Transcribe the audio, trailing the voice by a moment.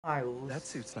Miles. That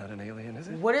suit's not an alien, is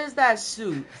it? What is that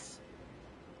suit?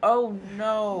 Oh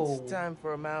no. It's time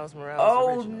for a Miles Morales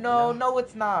Oh original, no, you know? no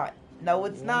it's not. No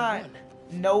it's not.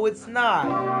 101. No it's not.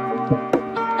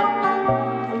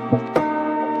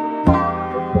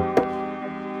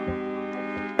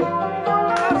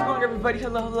 How's it going, everybody?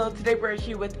 Hello. Today we're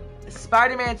here with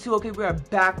Spider-Man 2. Okay, we are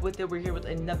back with it. We're here with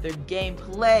another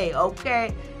gameplay.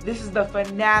 Okay, this is the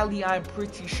finale. I'm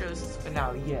pretty sure this is the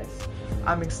finale. Yes,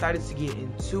 I'm excited to get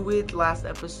into it. Last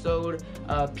episode,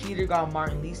 Peter got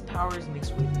Martin Lee's powers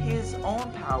mixed with his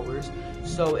own powers,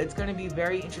 so it's gonna be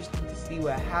very interesting to see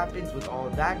what happens with all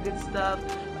that good stuff.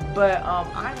 But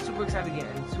I'm super excited to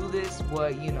get into this.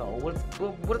 What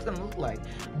it's gonna look like.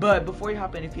 But before you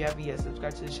hop in, if you haven't yet,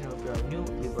 subscribe to the channel if you're new.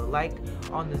 Leave a like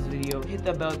on this video. Hit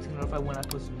the bell to be notified when I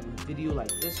post a new video like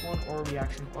this one, or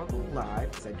reaction, or go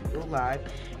live, because I do go live.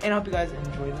 And I hope you guys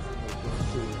enjoy this and let's get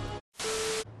into it.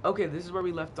 Okay, this is where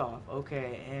we left off.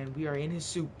 Okay, and we are in his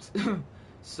suit.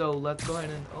 So let's go ahead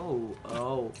and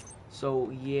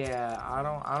so yeah,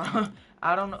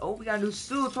 I don't know. Oh, we got new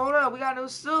suits. Hold up, we got new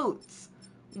suits.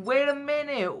 Wait a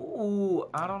minute. Ooh,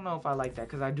 I don't know if I like that,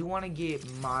 because I do want to get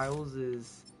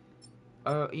Miles's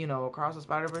across the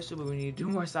Spider-Verse suit, but we need to do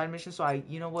more side missions. So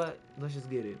you know what? Let's just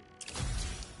get it.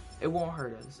 It won't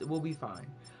hurt us. It will be fine.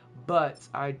 But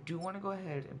I do want to go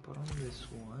ahead and put on this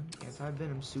one,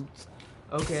 anti-venom suits.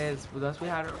 Okay, that's what we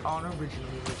had on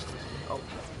originally. Oh,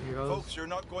 here goes. Folks, you're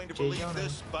not going to believe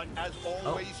this, but as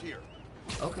always here.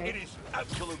 Okay. It is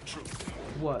absolute truth.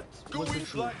 What? What's the Gooey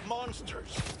truth? black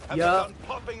monsters have begun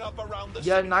popping up around the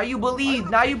city. Now you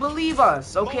believe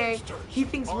us, okay? Monsters He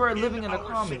thinks are we're in living in a our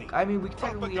comic. city, I mean, we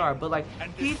technically are, but like,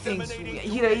 and he thinks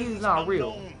disseminating he's not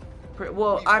real. unknown.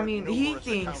 Well, We've I heard mean, he numerous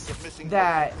thinks accounts of missing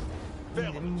that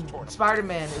families torn apart,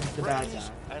 Spider-Man is the bad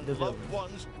friends guy, and the villain. loved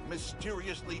ones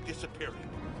mysteriously disappearing.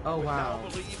 Oh We wow. now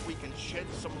believe we can shed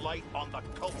some light on the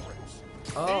culprits.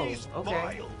 Oh, These okay.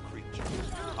 vile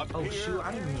creatures Oh appear shoot,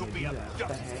 I didn't to even be do that. What the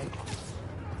abducted. heck?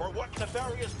 For what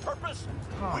nefarious purpose?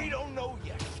 Huh. We don't know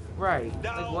yet. Right.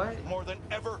 Now, Like what? more than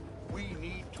ever, we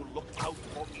need to look out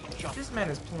for each other. This man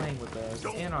is playing with us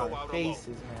Don't in go our out faces,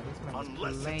 alone, man. This man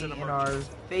unless is it's playing an in our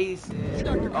emergency. faces.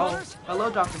 Dr. Oh, Connors? hello,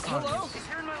 Dr. Connors. Hello?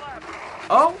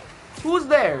 Oh, who's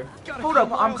there? Gotta Hold call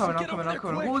up, I'm Miles coming. and get over there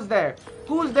quick. Who's there?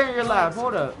 Who's there in your lab?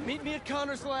 Hold up. Meet me at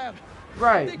Connor's lab.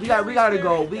 Right, we gotta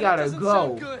go. We gotta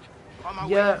go.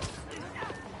 Yeah.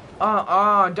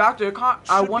 Dr.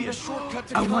 I wonder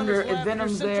if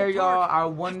Venom's there, y'all. I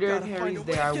wonder if Harry's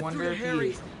there. I wonder if he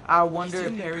is. I wonder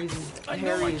if Harry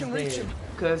is there.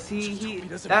 Cause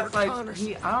that's like,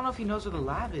 I don't know if he knows where the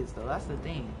lab is though. That's the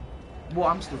thing. Well,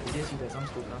 I'm stupid. Yes, he does. I'm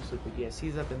stupid. Yes,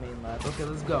 he's at the main lab. Okay,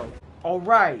 let's go. All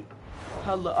right.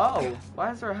 Hello. Oh,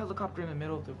 why is there a helicopter in the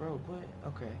middle of the road? What?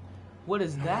 Okay. What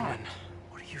is that?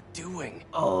 What are you doing?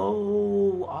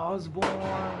 Oh, Osborn.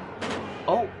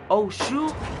 Oh,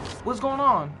 shoot. What's going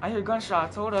on? I hear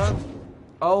gunshots. Hold up.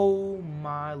 Oh,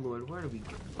 my Lord. Where do we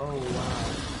go? Oh, wow.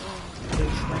 The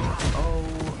train.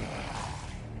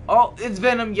 Oh, it's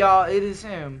Venom, y'all. It is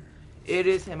him. It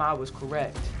is him. I was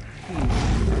correct.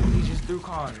 He just threw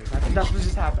Connors. I think that's what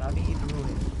just happened. I think he threw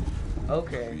him.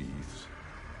 Okay. Please.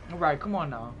 All right, come on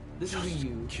now. This isn't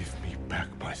you. Give me back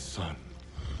my son.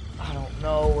 I don't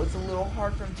know. It's a little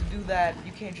hard for him to do that.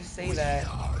 You can't just say that. We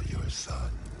are your son.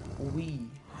 We.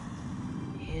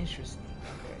 Interesting.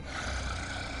 Okay.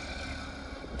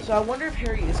 So I wonder if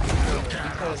Harry is controlling,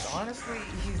 because honestly,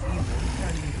 he's evil. He's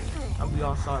kind of evil. We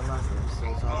all saw it last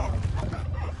episode, so I don't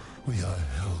know. We are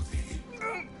healthy.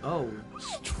 Oh.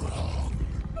 Strong.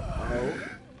 Oh.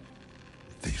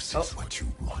 This is what you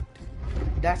want.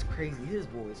 That's crazy. His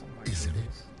voice. Oh my Isn't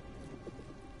goodness.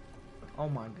 Oh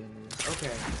my goodness.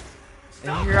 Okay.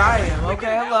 And here I am.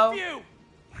 Okay, hello.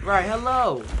 Right,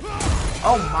 hello.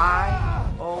 Oh my.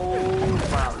 Oh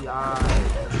wow. Yeah.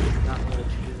 Not know that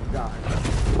you just died.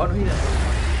 Oh no, he doesn't.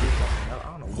 I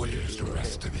don't know. Where's the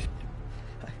rest of it?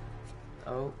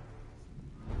 Oh.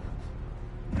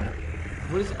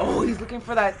 What is? Oh, he's looking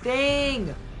for that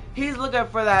thing. He's looking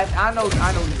for that. I know what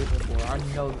he's looking for. I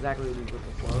know exactly what he's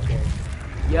looking for. Okay.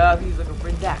 Yup, he's looking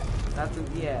for that. That's a,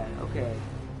 yeah. Okay.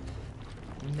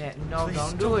 No,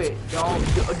 don't do it.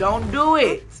 Don't do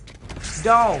it.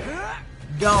 Don't.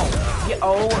 Yeah,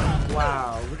 oh,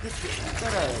 wow. Look at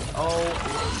us. Oh.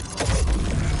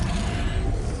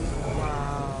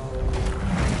 Wow.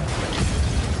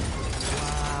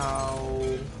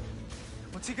 Wow.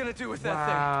 What's he gonna do with that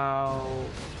Wow.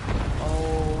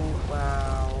 Oh,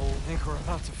 wow. thing? I think we're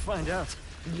about to find out.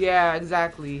 Yeah,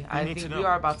 exactly. I need think to we know.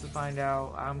 are about to find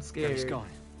out. I'm scared. He's going.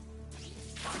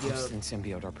 Yup. Ghost and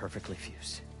symbiote are perfectly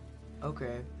fused.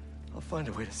 Okay. I'll find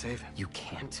a way to save him. You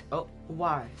can't. Oh,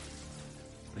 why?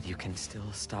 But you can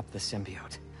still stop the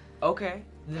symbiote. Okay,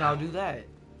 then I'll do that.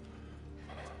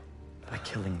 By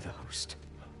killing the host.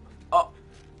 Oh!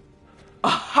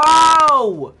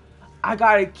 Oh! I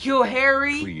gotta kill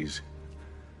Harry. Please,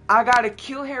 I gotta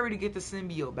kill Harry to get the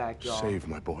symbiote back, y'all. save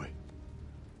my boy.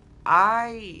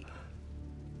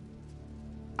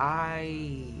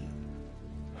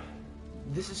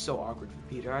 This is so awkward for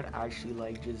Peter. I'd actually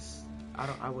like just,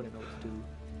 I wouldn't know what to do.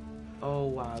 Oh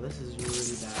wow, this is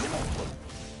really bad.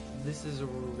 This is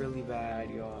really bad,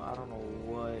 y'all. I don't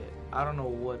know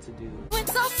what to do. Doing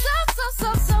so,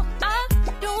 I'm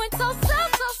doing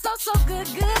so good.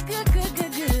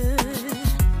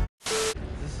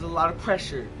 This is a lot of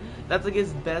pressure. That's like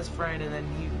his best friend, and then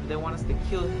they want us to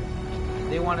kill him.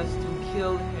 They want us to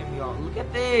kill him, y'all. Look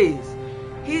at this.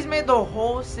 He's made the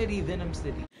whole city Venom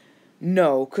City.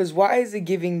 No, cause why is it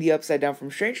giving the Upside Down from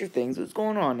Stranger Things? What's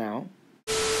going on now?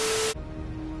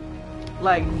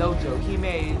 Like, no joke. He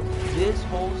made this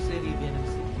whole city Venom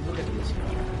City. Look at this.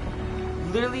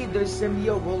 Literally, there's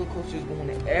symbiote roller coasters going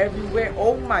everywhere.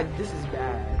 Oh my, this is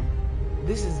bad.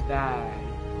 This is bad.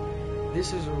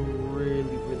 This is really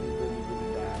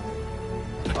bad.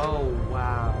 Oh,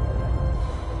 wow.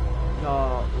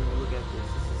 Y'all, look at this.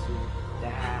 This is really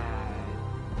bad.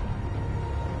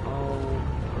 Oh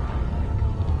my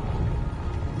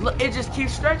God. Look, it just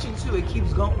keeps stretching too. It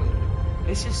keeps going.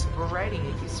 It's just spreading.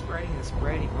 It keeps spreading and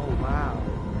spreading. Oh,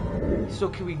 wow. So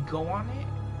can we go on it?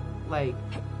 Like,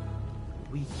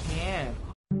 we can.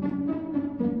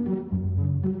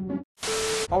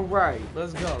 Alright,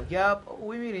 let's go. Yup. Oh,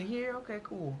 we made it here? Okay,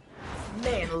 cool.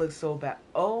 Man, it looks so bad.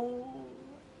 Oh.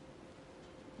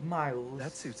 Miles.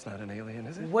 That suit's not an alien,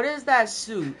 is it? What is that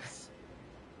suit?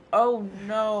 Oh,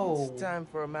 no. It's time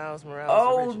for a Miles Morales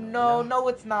Oh, original, no. you know? No,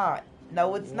 it's not.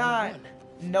 No, it's not.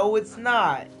 No, it's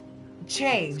not.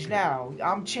 Change now.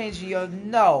 I'm changing your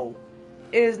no.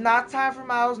 It is not time for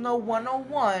Miles No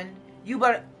 101. You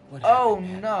better. What Oh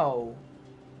happened, man? no.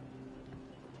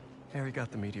 Harry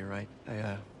got the meteorite.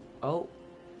 Oh.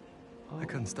 I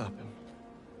couldn't stop him.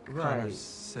 Right. Connors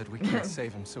said we can't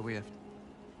save him, so we have to.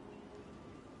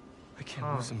 I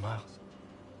can't lose him, Miles.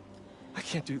 I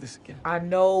can't do this again. I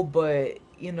know, but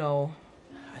you know,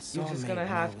 I saw you're just May gonna when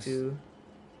I have was to.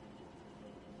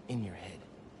 in your head.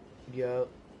 Yup.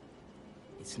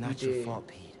 It's not You your did. fault,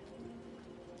 Pete.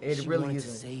 It She really wanted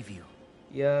isn't. to save you.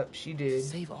 Yup, she did.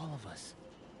 Save all of us.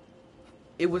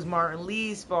 It was Martin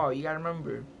Lee's fault. You gotta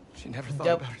remember. She never thought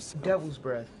about herself. Devil's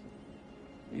breath.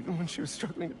 Even when she was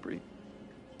struggling to breathe.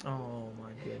 Oh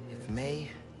my goodness. If May,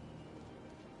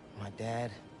 my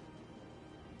dad,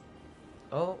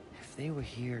 Oh. if they were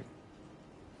here,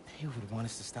 they would want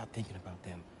us to stop thinking about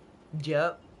them.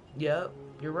 Yup. Yup.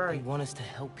 You're They right. want us to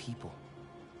help people,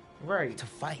 Right. to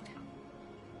fight.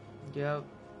 Yep.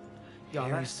 Y'all,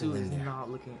 that Harry's still suit in is there.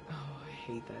 not looking. Oh, I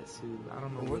hate that suit. I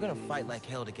don't know. And we're what gonna it fight is. like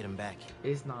hell to get him back.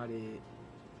 It's not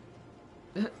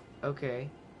it. Okay.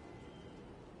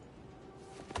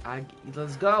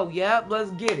 Let's go. Yep, let's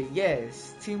get it.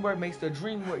 Yes. Teamwork makes the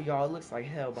dream work, y'all. It looks like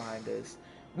hell behind us.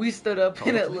 We stood up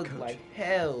and it Hopefully, looked Coach. like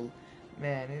hell.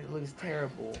 Man, it looks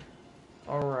terrible.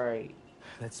 Alright.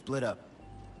 Let's split up.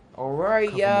 Alright,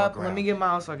 Cover yep. more Let me ground. get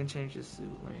Miles so I can change this suit.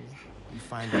 Let me... You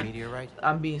find the meteorite?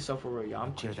 I'm being so for real, y'all.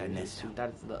 I'm Clear changing that this nest suit. out.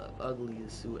 That is the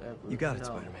ugliest suit ever. You got it, No.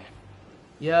 Spider-Man.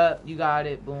 Yep, you got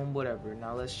it. Boom, whatever.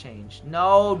 Now let's change.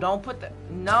 No, don't put that.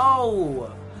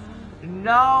 No,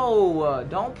 no,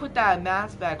 don't put that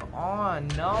mask back on.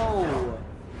 No.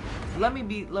 Let me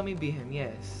be him.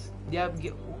 Yes. Yep.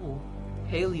 Get. Ooh.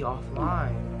 Haley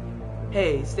offline.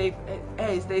 Hey, stay.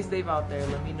 Hey, stay safe out there.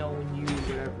 Let me know when you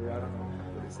whatever. I don't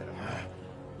know what it said.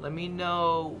 Let me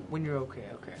know when you're okay.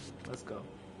 Okay. Let's go.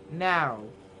 Now,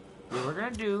 what we're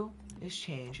gonna do is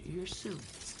change your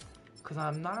suits. Cause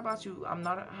I'm not about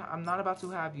to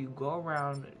have you go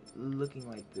around looking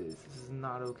like this. This is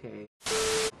not okay.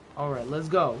 All right, let's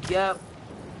go. Yep.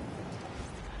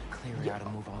 Clear it out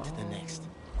and move on to the next.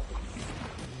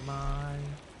 My,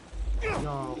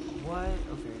 y'all, what?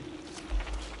 Okay.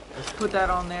 Let's put that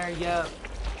on there. Yep.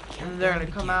 And they're gonna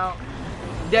come out.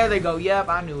 There they go. Yep,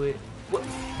 I knew it. What?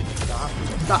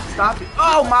 Stop it.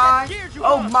 Oh my.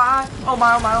 Oh my. Oh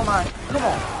my. Oh my. Oh my. Come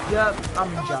on. Yep.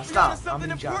 I'm gonna just stop. I'm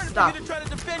gonna just stop. I'm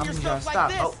gonna just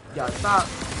stop. Oh, y'all stop.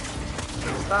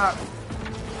 Stop.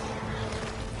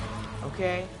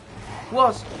 Okay. Who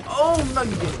else? Oh no,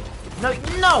 you didn't. No,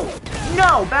 no,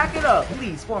 no. Back it up,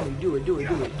 please. For me. Do it. Do it.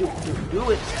 Do it. Do it. Do it.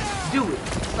 Do it. Do it.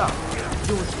 Stop.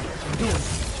 Doing too much. You're doing too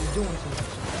much. You're doing too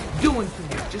much. Doing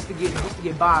too much. Just to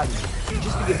get body.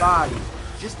 Just to get body.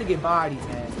 Just to get body,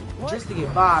 man. Just to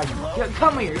get body.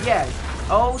 Come here. Yes.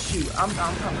 Oh shoot, I'm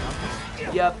coming.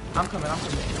 Yep, I'm coming.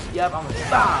 Yep, I'm gonna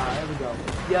there we go.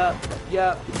 Yep,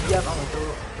 I'm gonna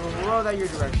throw that your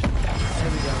direction.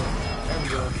 There we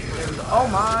go. Oh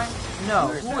my, no,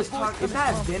 who is talking? Is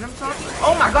that Venom talking?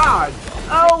 Oh my god!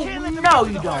 Oh no,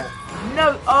 you don't.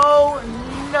 No, oh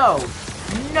no,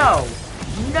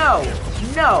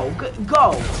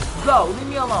 go, leave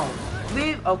me alone.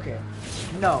 Okay,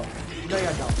 no,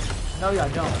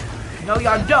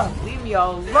 y'all don't. Leave me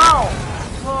alone,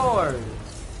 Lord.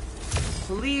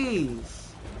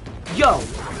 Please. Yo,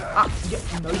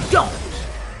 no you don't.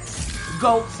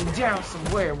 Go sit down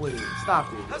somewhere with it.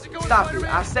 Stop it.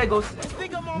 I said go sit.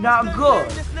 Not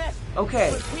good.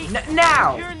 Okay,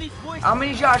 now. I'm gonna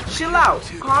need y'all to chill out.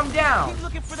 Calm down.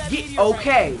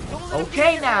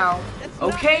 Okay now.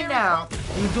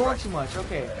 You're doing too much.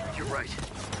 Okay. You're right.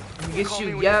 Let me get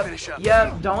you.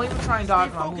 Yep. Don't even try and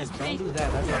dodge my moves. Don't do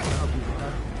that. That's not gonna help you with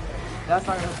nothing. That's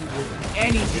not gonna help you with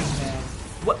anything, man.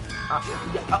 What?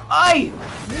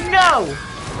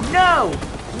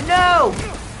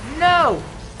 No!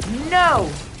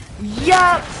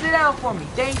 Yup! Sit down for me.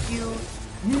 Thank you.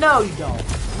 No, you don't.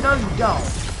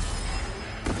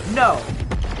 No.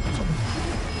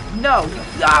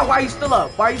 Ah, why are you still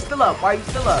up?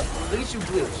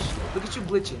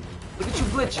 Look at you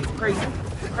glitching.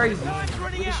 Crazy.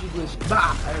 Look at you glitching.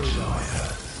 Bah! There we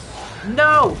go.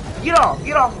 No! Get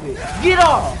off of it. Get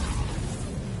off!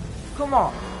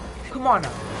 Come on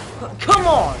now. Come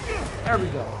on! There we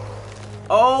go.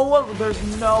 Oh, there's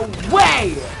no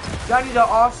way! Y'all need to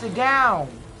all sit down.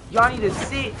 Y'all need to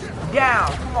sit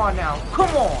down. Come on now.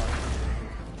 Come on.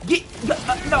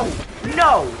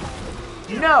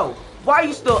 No. Why are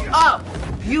you still up?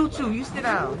 You two, you sit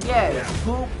down. Yes.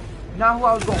 Boop. Not who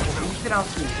I was going for. You sit down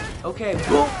too. Okay.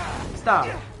 Boop. Stop.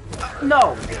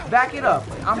 No. Back it up.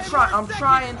 I'm trying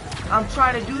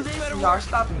to do this and y'all are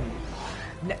stopping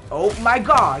me. Oh my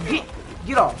god.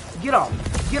 Get off.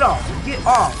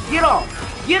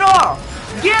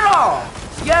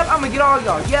 Yep, I'm gonna get all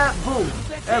y'all. Yep, boom.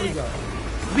 There we go.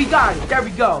 We got it. There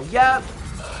we go. Yep.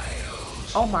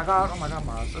 Oh my god,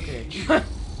 Miles. Okay.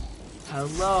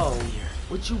 Hello.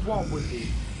 What you want with it?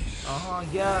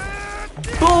 Yep.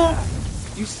 Boom.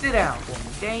 You sit down for me.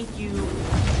 Thank you.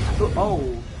 Oh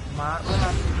my.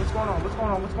 What's going on? What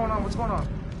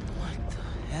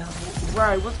the hell?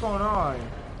 Right, what's going on?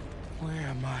 Where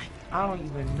am I? I don't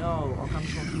even know. Okay, I'm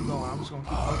just gonna keep going.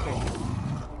 Okay.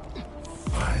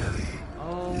 Finally,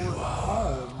 Oh, you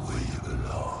are where you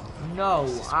belong. no.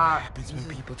 What happens when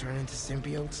people turn into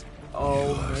symbiotes?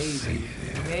 Oh,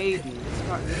 maybe.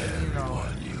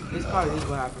 This probably is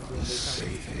what happens when they turn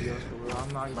into symbiotes for real.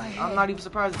 I'm not even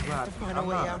surprised it's what happens.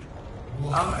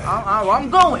 I'm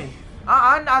going.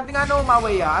 I think I know my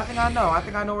way out. I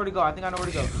think I know where to go.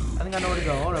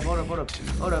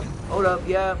 Hold up.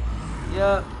 Yep.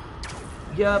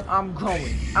 I'm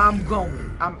going.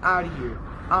 I'm out of here.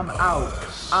 I'm out.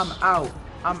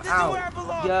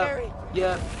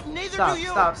 Yep.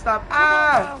 Stop.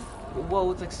 Ah!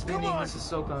 Whoa, it's like spinning. This is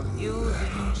so confusing.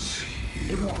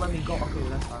 It won't let me go. Okay,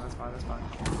 that's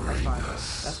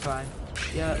fine.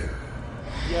 Yep.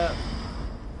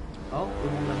 Oh,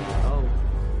 it won't let me go.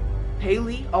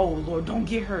 Haley? Oh Lord, don't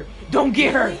get her.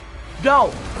 No!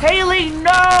 Haley,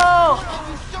 no!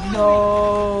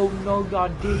 No, y'all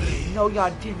didn't. No,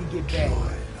 y'all didn't get back.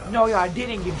 No,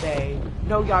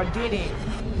 y'all didn't.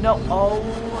 No, oh,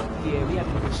 yeah, we have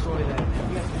to destroy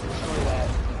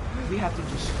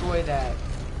that.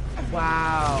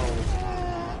 Wow.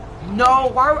 No,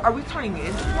 why are we turning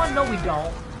into one? No, we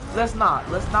don't. Let's not,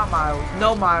 Miles.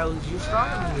 No, Miles, you're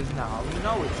stronger than this now. We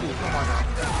know it too. Come on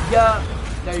now. Yeah,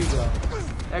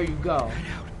 there you go.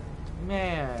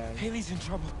 Man. Haley's in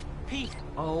trouble. Pete.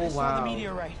 Oh, I saw the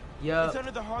meteorite. Yep. It's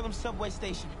under the Harlem subway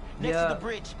station, next to the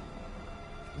bridge.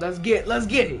 Let's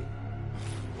get it.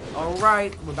 All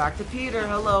right, we're back to Peter.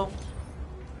 Hello.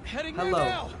 Heading there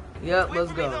now. Yep, Wait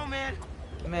let's for go. me though, man.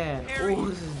 Oh,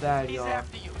 this is bad, He's y'all.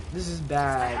 after you. This is I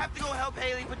bad. have to go help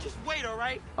Haley, but just wait, all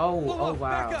right? Oh Whoa,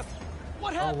 back wow. up.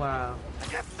 What Oh happened? wow.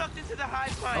 I got sucked into the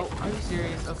hive mind. Oh, are you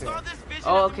serious? Okay. Saw this vision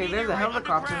Oh, of the okay. There's a meteorite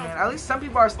helicopter, underground. man. At least some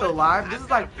people are still alive. This is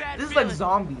like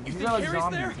zombies. You These are like think Harry's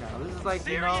zombies there? now. This is like,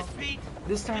 you know, Serious, Pete?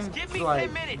 this turns Just give me to like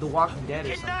 10 minutes. The Walking Dead or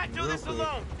You cannot something do real this quick.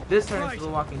 alone. This turns Right. to The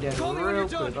Walking Dead Call me when real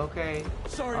you're quick, done. okay?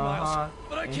 Sorry, Miles,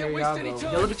 but I And can't here waste y'all any go.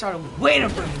 time. Yo, look at y'all waiting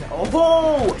for me.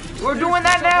 Oh, we're doing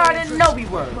that now. I didn't know we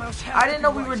were. I didn't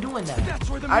know we were doing that. That's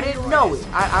where the I didn't meteorite know is.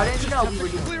 it. I didn't know Have we to were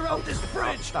doing clear it. out this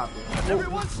bridge. Stop it.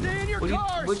 Everyone stay in your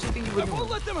cars. What you think you were I doing?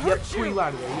 won't let them Yep, hurt pull you. you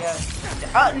out of there.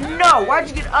 Yeah. No. Why'd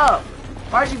you get up?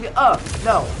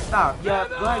 No. Stop. Yeah.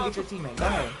 Go ahead and get your teammate. Go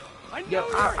ahead. I know Yep.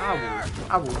 you're here.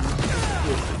 I will.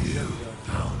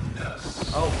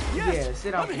 Oh, Yes, yeah,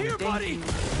 sit down. I'm here, Thank buddy. you.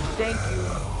 Thank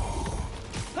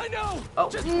you. I know. Oh,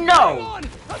 Just no. hang on.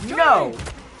 I'm No.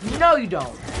 coming. No, you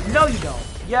don't. No, you don't.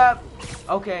 Yep.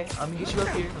 Okay, let me get you up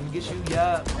here. Let me get you.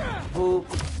 Yep. Boop.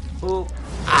 Boop.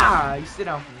 Ah, you sit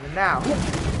down for now.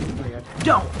 No, y'all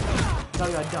don't. No,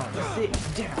 y'all don't. Sit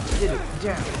down. Sit it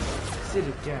down. Sit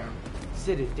it down.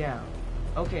 Sit it down.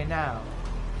 Okay, now.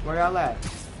 Where y'all at?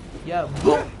 Yeah,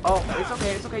 boom. Oh, it's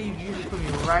okay. It's okay. You just put me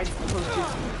right close to you.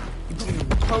 You put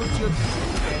me close to your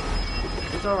teeth.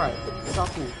 Okay. It's alright. It's all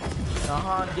cool.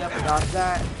 Yep, got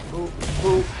that. Boop,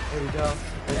 boop. There we go.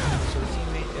 Let's show the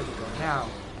teammate. There we go. Now,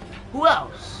 who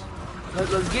else?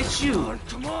 Let's get you.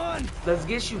 Come on. Let's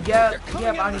get you. Yep, coming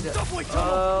yep, out I of need the to. subway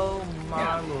tunnel. Oh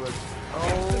my lord.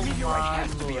 Oh The meteorite my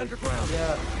has to be lord. underground.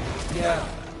 Yep, yep.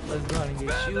 Let's go ahead and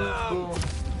get you. Boom.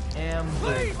 And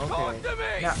boom. Please, talk Okay. to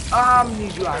me. Now,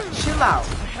 need you out. Chill out.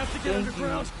 I have to get Thank you.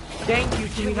 underground. Thank you.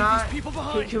 Can we leave not? these people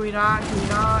behind. Can we not? Can we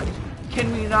not?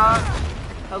 Can we not?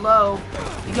 Hello?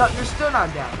 You're still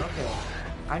not down. Okay.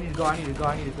 I need to go. I need to go.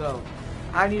 I need to go.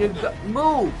 I need to go.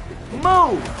 Move.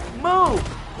 Move. Move.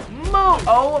 Move.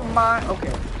 Oh my.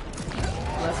 Okay.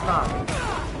 Let's not.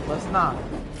 Let's not.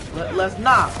 Let's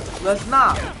not. Let's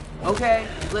not. Okay.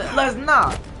 Let's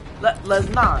not. Let's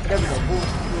not. There we go. Boom.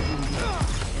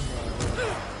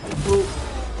 Boom. Boom.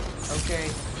 Okay.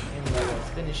 And let's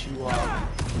finish you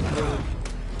off. Boom.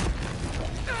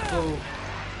 Boom.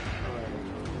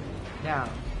 Now,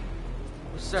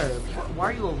 sir, why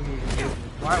are you over here?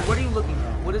 What are you looking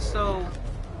at? What is so?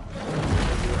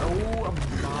 Oh,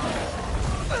 I'm not.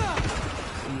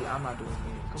 See, I'm not doing it.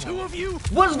 Come Two on. of you.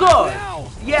 What's good? Now.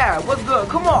 Yeah, what's good?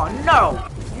 Come on. No,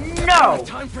 no.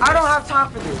 I don't have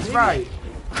time for this. Right?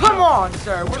 Come on,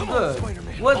 sir. What's good?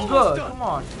 What's good? Come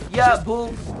on. Yeah, boo.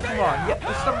 Come on. Yeah,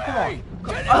 come on.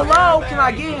 Hello? Can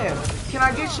I get him? Can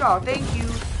I get y'all? Thank you.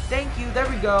 Thank you. There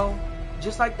we go.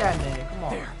 Just like that, man. Come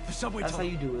on. There, the subway That's how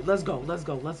tunnel. you do it. Let's go. Let's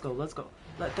go. Let's go. Let's go.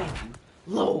 Thank you,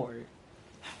 Lord.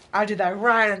 I did that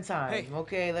right on time. Hey,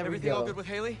 okay, there we everything all go. good with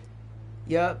Haley?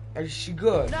 Yep. Is she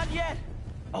good? Not yet.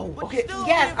 Oh, But okay. still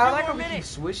Yes, only a I few like more how we keep minutes.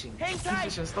 switching. Hang Keep tight.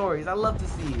 switching stories. I love to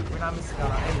see it. We're not missing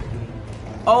out on anything.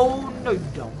 Oh no, you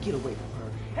don't. Get away from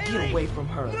her. Get Haley! away from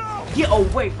her. No! Get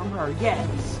away from her.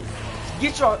 Yes.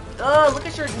 Get your. Look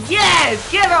at your.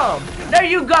 Yes. Get him. There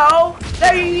you go.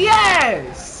 There.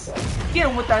 Yes. Get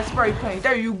him with that spray paint.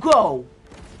 There you go.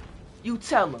 You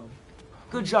tell him.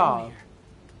 Good job.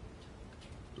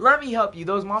 Let me help you.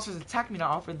 Those monsters attacked me and I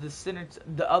offered the center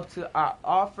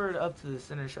offered up to the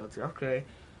center shelter. Okay.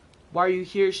 Why are you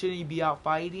here? Shouldn't you be out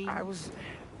fighting? I was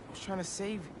trying to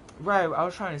save you. Right, I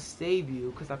was trying to save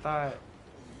you because I thought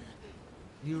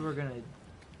you were gonna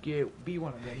be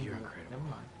one of them. You're incredible.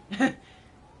 Never mind.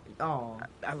 Oh.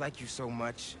 I like you so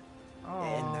much,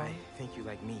 and I think you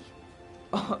like me.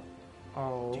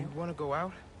 Oh. Do you want to go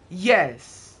out?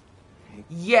 Yes. On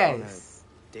Yes.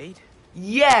 a date?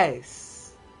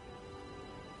 Yes.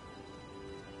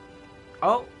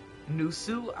 Oh, new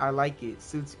suit. I like it.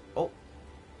 Suits. Oh.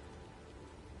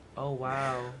 Oh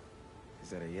wow. Is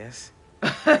that a yes?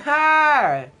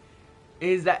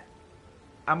 Is that?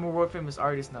 I'm a world famous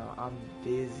artist now. I'm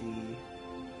busy.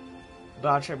 But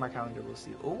I'll check my calendar. We'll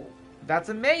see. Oh, that's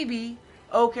a maybe.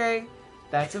 Okay.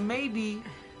 That's a maybe.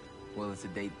 Well, it's a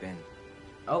date then.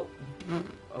 Oh.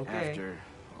 Okay. After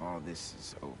all this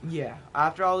is over. Yeah.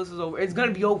 After all this is over. It's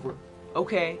gonna be over.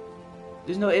 Okay.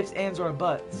 There's no ifs, ands, or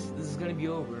buts. This is gonna be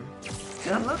over.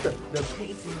 And I love the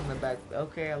paintings in the back.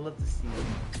 Okay, I love to see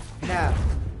it. Now,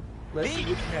 let's see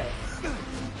what's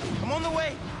next. I'm on the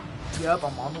way. Yep,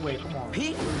 I'm on the way. Come on.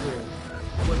 Pete? We're good.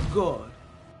 What's good?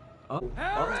 Oh,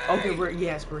 okay, we're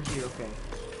here. Okay.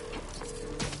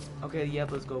 Okay,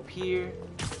 yep, let's go up here.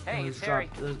 Hey, Let's it's Harry.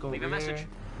 Let's go Leave a over message. there.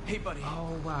 Hey, buddy.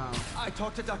 Oh, wow. I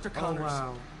talked to Dr. Oh, Connors.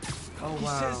 wow. Oh, He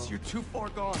wow. says you're too far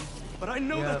gone, but I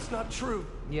know Yep. that's not true.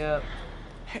 Yep.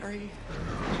 Harry,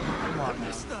 Come I on now.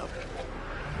 messed up.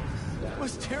 It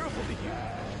was terrible to you.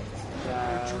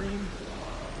 Yeah. Our dream.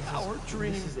 Our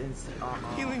dream. This is insane.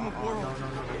 Healing the world.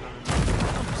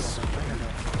 No.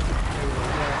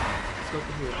 Let's go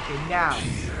through here. Okay, now.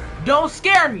 Don't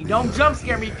scare me. Don't jump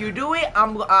scare me. If you do it,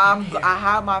 I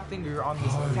have my finger on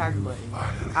this attack button.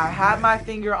 I have my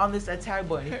finger on this attack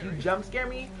button. If you jump scare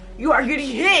me, you are getting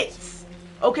hits.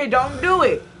 Okay, don't do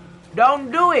it.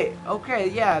 Don't do it. Okay,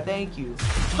 yeah, thank you.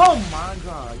 Oh my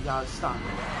god, y'all stop it.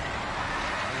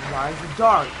 Why is it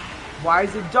dark? Why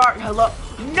is it dark? Hello?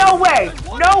 No way!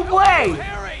 No way!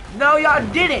 No, y'all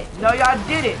didn't. No, y'all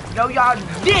didn't. No, y'all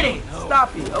didn't.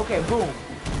 Stop it. Okay, boom.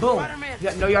 Boom. Spider-Man,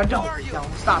 Yeah, no, y'all don't. where are you? Y'all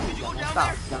gonna stop it. Did you Y'all go gonna down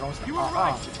stop. there? Y'all gonna stop. You were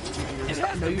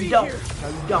right. No, to you be don't. here. No,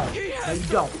 you don't. He No, has you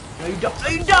to don't. No, you don't. No,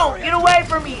 you don't. Get away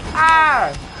from me.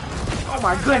 Ah! Oh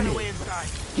my Find a way goodness. inside.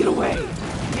 Get away.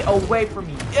 Get away from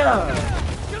me. Yeah.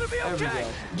 It's gonna be There we okay. go.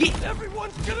 Get.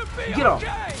 Everyone's gonna be Get off.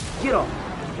 okay. Get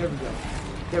off. There we go.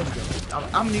 There we go.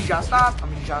 I'm gonna need y'all stop. I'm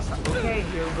gonna need y'all stop. Okay,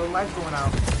 here we go. Lights going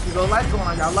out. Here go lights going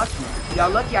on. Y'all lucky. Y'all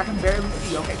lucky I can barely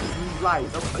see. Okay, because these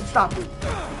lights. Okay, stop it.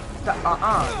 Stop.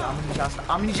 I'm gonna need y'all stop.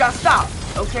 I'm gonna need y'all stop.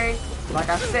 Okay? Like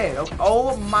I said. Okay.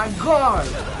 Oh my god.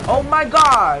 Oh my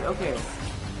god. Okay.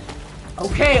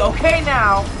 Okay, okay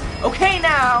now. Okay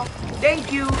now.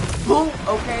 Thank you. Boom.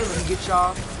 Okay, let me get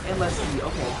y'all. And let's see.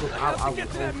 Okay, good. I'll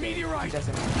Get to that meteorite. Keep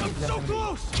that I'm so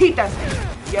close. Keep that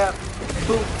thing. Yep.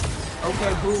 Boom.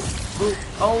 Okay, boom. Boom.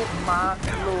 Oh my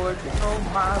lord. Oh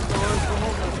my lord.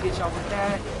 Boom. Let's get y'all with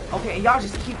that. Okay, and y'all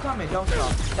just keep coming, don't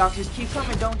y'all? Y'all just keep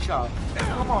coming, don't y'all?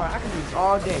 Come on, I can do this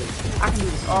all day. I can do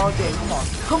this all day. Come on.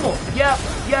 Come on. Yep.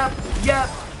 Yep. Yep.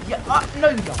 Yep. No,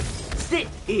 you don't. Sit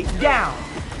it down.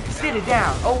 Sit it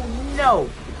down. Oh no.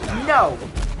 No.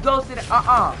 Go sit it.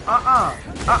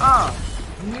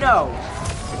 No.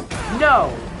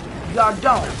 No. Y'all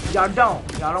don't. Y'all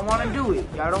don't. Y'all don't want to do it.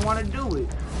 Y'all don't want to do it.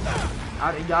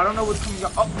 Y'all don't know what's coming.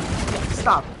 Oh,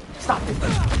 stop. Stop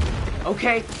it.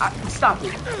 Okay? Stop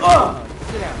it.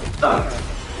 Sit down.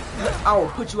 I will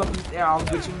put you up in the air. I'll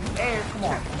get you in the air. Come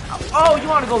on. Oh, you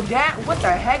want to go down? What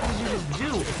the heck did you just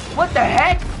do? What the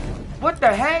heck? What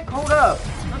the heck? Hold up.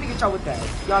 Let me get y'all with that.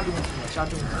 Y'all doing too much. Y'all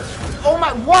doing too much. Oh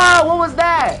my. Wow. What was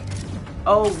that?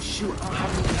 Oh, shoot. I don't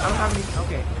have any.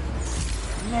 Okay.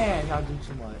 Man, y'all do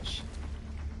too much.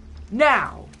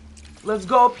 Now, let's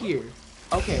go up here.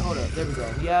 Okay, hold up. There we go.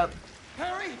 Yep.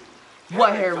 Harry.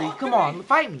 What, Harry? Come on,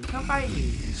 fight me. Come fight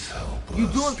me. You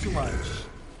doing too much.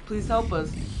 Please help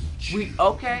us. We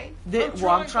okay? Well,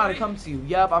 I'm trying to come to you.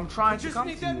 Yep, I'm trying to come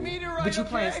to you. But you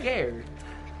playing scared.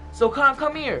 So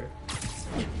come here.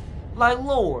 Like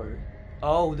Lord.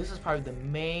 Oh, this is probably the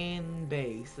main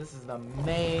base. This is the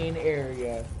main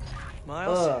area.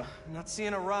 Miles, I'm not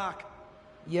seeing a rock.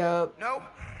 Yep. Nope.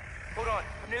 Hold on.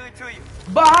 I'm nearly to you.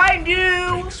 Behind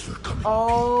you! Thanks for coming.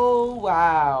 Oh,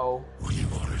 wow. We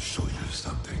want to show you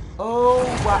something. Oh,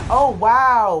 wow. Oh,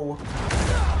 wow.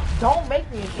 Don't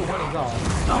make me into one of y'all.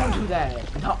 Don't do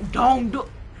that. Don't do.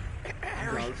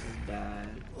 Harry. This is bad.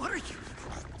 What are you?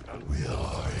 We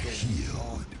are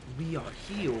healed. We are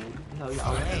healed. No,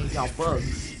 y'all ain't. Y'all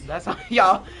bugs. That's how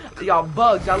y'all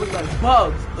bugs. Y'all look like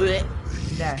bugs. Ugh.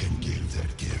 Nasty. Can give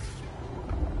that gift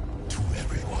to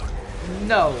everyone.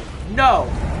 No.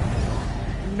 No.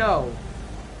 No.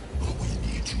 But we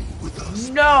need you with us.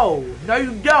 No. No,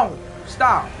 you don't.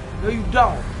 Stop. No, you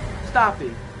don't. Stop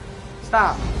it.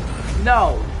 Stop.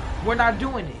 No. We're not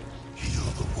doing it. Heal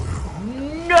the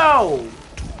world. No.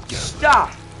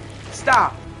 Stop.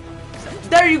 Stop.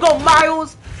 There you go,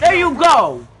 Miles. There you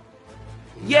go.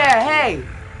 Yeah, hey.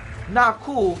 Not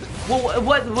cool. Well,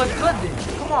 what's good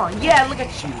then? Come on. Yeah, look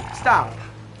at you. Stop.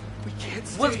 We can't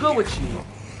stay What's good here. with you?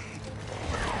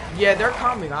 Yeah, they're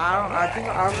coming. I think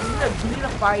we need to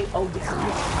fight. Oh, this is good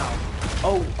now.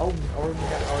 Oh,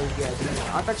 yeah.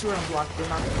 I thought you were gonna block. They're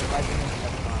not gonna fight.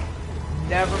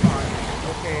 Never mind.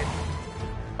 Okay.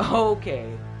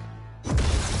 Okay.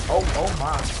 Oh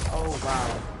my. Oh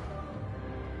wow.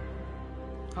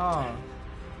 Huh.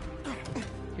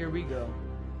 Here we go.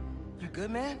 You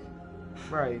good, man?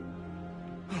 Right.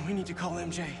 We need to call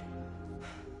MJ.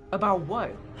 About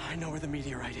what? I know where the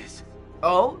meteorite is.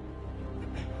 Oh?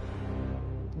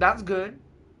 That's good.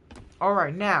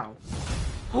 Alright, now.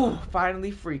 Whew,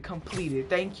 finally free. Completed.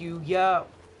 Thank you. Yup.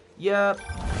 Yup.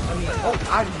 I mean, oh,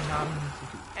 I did not mean to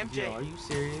do. MJ. Yo, are you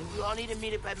serious? You all need to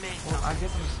meet at my main Well, I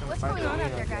guess I'm just gonna What's fight going on the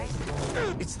out there, AI,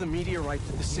 guys? It's the meteorite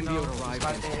that the symbiote arrived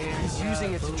fight in. the AI, He's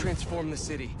using it to boom. transform the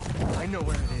city. I know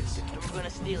where it is. And we're gonna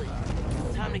steal it.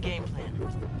 Time to game plan.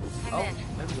 I'm Oh, in.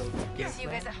 there we go. See you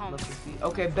guys at home. Love to see.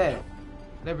 Okay, bet.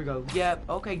 There we go. Yep.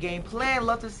 Okay, game plan.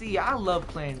 Love to see. I love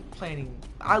planning.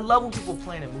 I love when people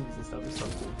plan in movies and stuff. It's so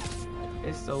cool.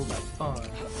 It's so like fun.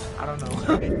 I don't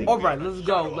know. All right, let's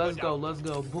go. Let's go. Let's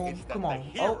go. Boom. Come on.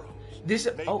 Oh, this.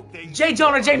 Oh, J.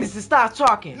 Jonah Jameson, stop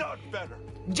talking. Not better.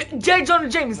 J. Jonah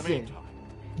Jameson.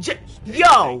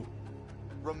 Yo.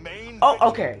 Remain Oh, vigilant.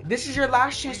 okay. This is your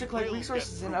last chance to collect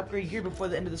resources and upgrade gear before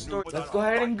the end of the story. Let's go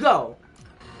ahead and go.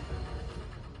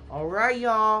 All right,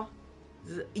 y'all.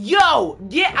 Yo,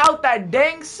 get out that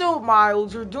dang suit,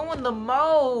 Miles. You're doing the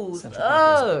most.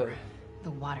 Central The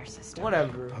water system.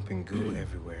 Whatever. Pumping goo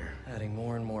everywhere, adding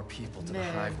more and more people to Man.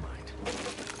 the hive mind.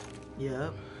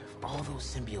 Yep. If all those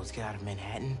symbiotes get out of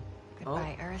Manhattan,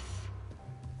 Goodbye, Earth.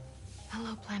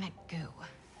 Hello, planet Goo.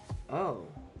 Oh.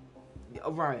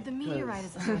 Right. The meteorite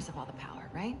is the source of all the power,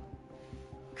 right?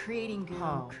 Creating goo,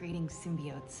 Huh. creating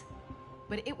symbiotes.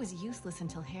 But it was useless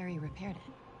until Harry repaired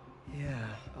it. Yeah.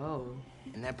 Oh.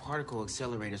 And that particle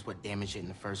accelerator is what damaged it in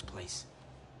the first place.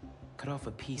 Cut off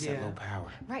a piece at Yeah. low power.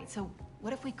 Right, so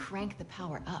what if we crank the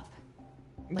power up?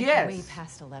 Like Yes. way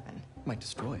past 11, Might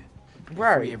destroy it.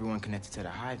 Right. Free everyone connected to the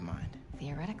hive mind.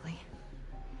 theoretically.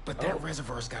 But that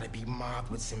reservoir's gotta be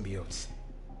mobbed with symbiotes.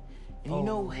 And you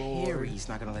know Lord. Harry's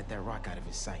not gonna let that rock out of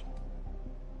his sight.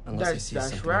 Unless he sees That's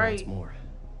something right. once more.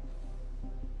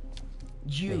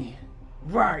 You. Me.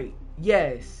 Right.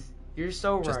 Yes. You're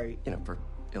so Just, right. you know, for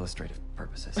illustrative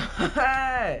purposes.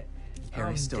 Harry's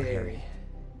Harry's still Harry.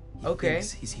 He Okay.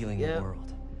 thinks he's healing Yep. the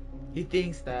world. He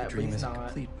thinks The that, but dream he's isn't not.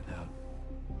 complete without.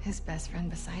 His best friend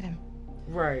beside him.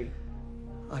 Right.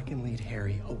 I can lead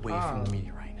Harry away from the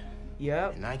meteorite.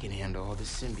 Yep. And I can handle all the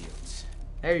symbiotes.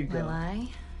 There you Well, go. I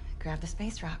grab the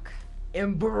space rock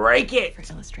And break it. for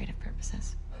illustrative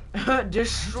purposes.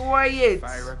 Destroy it.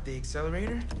 Fire up the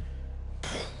accelerator.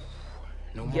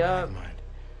 No more Yup. hive mind.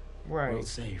 Right. World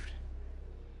saved.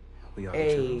 We are the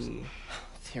churros. Hey.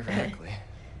 Theoretically.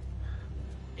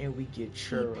 And we get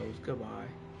churros. Goodbye.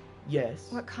 Yes.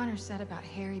 What Connor said about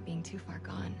Harry being too far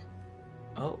gone.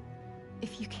 Oh.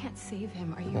 If you can't save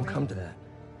him, are you It won't ready? come to that.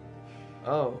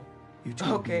 Oh. You two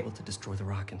will be Okay. able to destroy the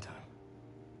rock in time.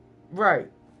 Right.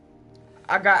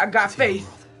 I got Save the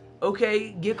faith. world.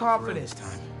 Okay. Get For confidence. this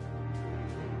time.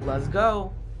 Let's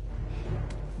go.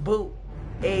 Boot.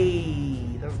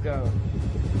 Hey. Let's go.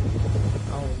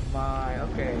 Oh my.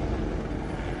 Okay.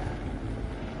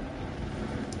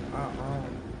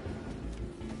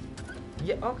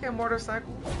 Yeah, okay,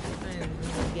 motorcycle. Man,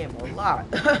 this game a lot.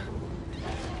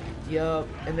 Yup,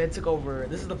 and then took over.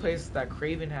 This is the place that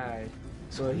Craven had.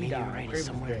 So he died. Meteorite is Craven's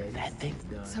somewhere dead. in that thing. He's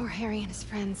done. So are Harry and his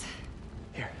friends.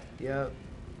 Here. Yup,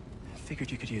 I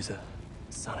figured you could use a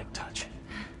sonic touch.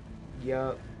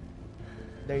 yup.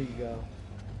 There you go.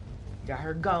 Got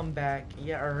her gun back.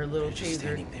 Yeah, or her little They're just taser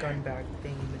standing there. gun back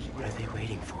thingy that you What are got. they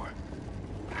waiting for?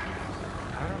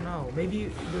 I don't know. Maybe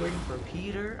they're waiting for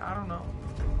Peter. I don't know.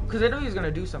 Cause they knew he was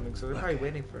gonna do something, so they're probably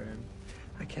waiting for him.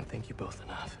 I can't thank you both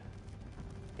enough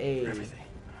Hey, for everything.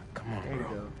 Come on, there you bro.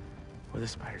 go. We're the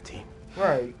spider team.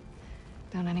 Right.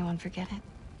 Don't anyone forget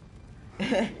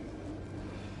it.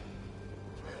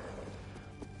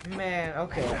 Man,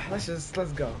 okay. Let's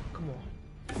go. Come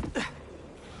on.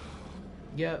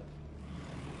 Yep.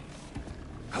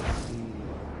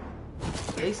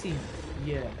 They see.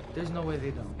 Yeah. There's no way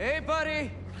they don't. Hey,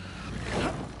 buddy!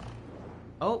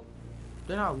 Oh,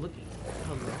 they're not looking.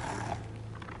 Hello.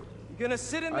 You gonna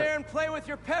sit in there and play with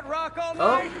your pet rock all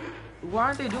Oh, night? why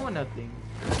aren't they doing nothing?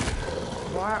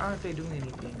 Why aren't they doing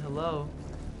anything? Hello.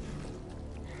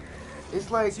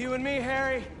 It's like It's you and me,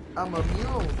 Harry. I'm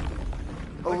immune.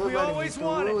 Like we letting me always through,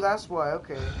 wanted. That's why.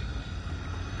 Okay.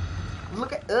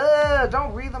 Look at.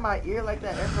 Don't breathe in my ear like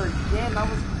that ever again. That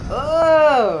was.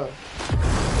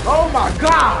 Oh my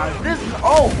God. This.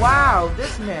 Oh wow.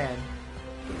 This man.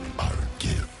 Our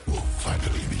gift will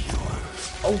finally be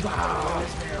yours. Oh wow.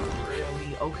 This man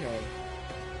really. Okay.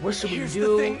 What should Here's we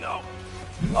do? the thing, though.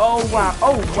 Oh wow.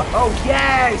 Oh wow. Oh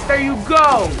yes. There you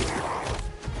go.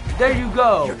 There you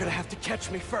go. You're gonna have to catch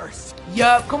me first.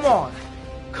 Yup, come on.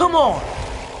 Come on.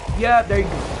 Yup, there you go.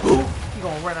 Boop. He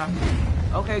gonna run after me.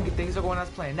 Okay, good things are going as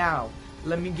planned. Now,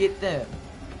 let me get them.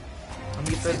 Let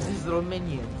me get these little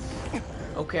minions.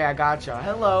 Okay, I got y'all.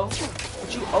 Hello.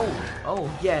 What you? Oh,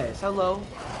 yes. Hello.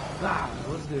 Wow,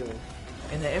 what's good?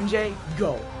 And the MJ,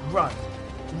 go. Run.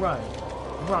 Run.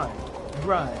 Run.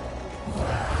 Run.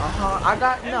 I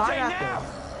got them.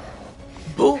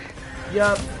 Boop.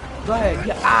 Yup. Go ahead.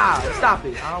 Yeah. Ah, stop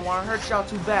it. I don't want to hurt y'all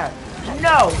too bad.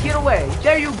 No, get away.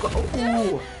 There you go.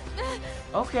 Ooh.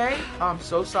 Okay. I'm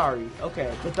so sorry.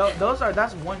 Okay, but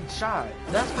that's one shot.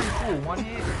 That's pretty cool. One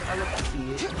hit. I love to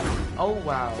see it. Oh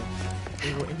wow.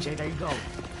 There you go, MJ. There you go.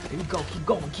 There you go. Keep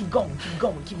going. Keep going. Keep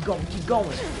going. Keep going. Keep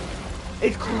going.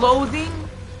 It's clothing.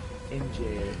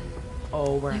 MJ.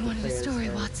 Oh, we're I at the wanted a players' story,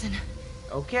 head. Watson.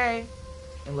 Okay.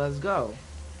 And let's go.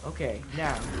 Okay,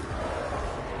 now.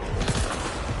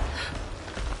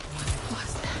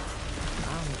 What's that? I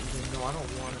don't even know. I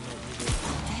don't want to know either.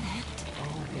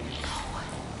 Oh, okay.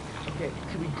 Okay,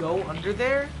 can we go under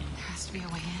there? There has to be a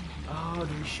way in. Oh,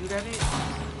 do we shoot at it? I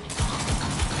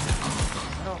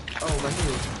don't. Oh, right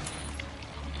here.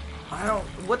 I don't.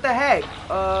 What the heck?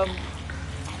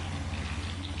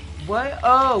 What?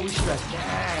 Oh, we shoot at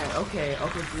that. Okay,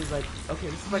 okay. So this is like. Okay,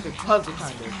 this is like a puzzle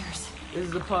kind of. Wires. This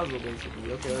is a puzzle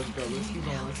basically. Okay, let's go. Let's keep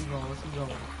going. Let's keep going. Let's keep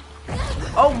going.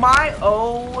 Oh my!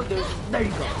 Oh, there you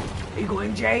go. There you go,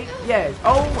 MJ. Yes.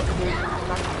 Oh,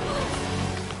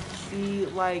 See,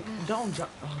 like, don't jump.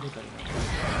 Oh, they better not.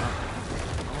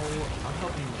 Oh, I'm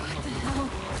helping you. I'm helping you.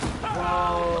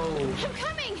 Whoa. I'm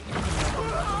coming.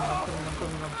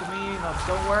 I'm coming up.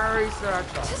 Don't worry, sir. I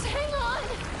tried. Just hang on.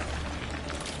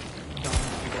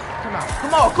 Come on.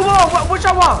 Come on. Come on. What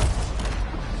y'all want?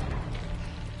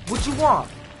 What you want?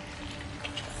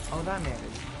 Oh, that man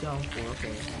is done for.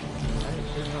 Okay.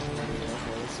 There's nothing right here.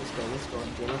 Okay, let's just go. Let's go.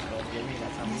 Let's go. We ain't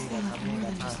got time. We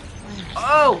ain't got time.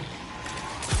 Oh!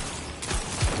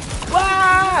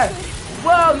 What?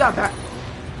 Whoa, y'all back.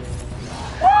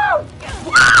 Whoa!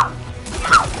 Whoa!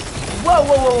 Whoa,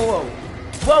 whoa, whoa, whoa.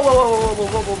 Whoa, whoa, whoa, whoa,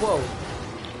 whoa, whoa, whoa,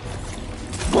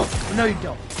 whoa. No, you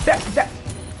don't. Back.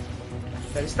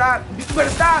 Better stop. You better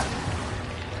stop.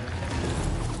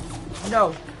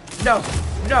 No.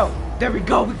 There we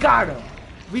go. We got him.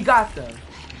 We got them.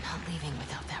 I'm not leaving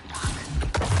without that rock.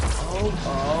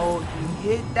 Oh, you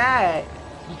hit that.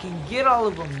 We can get all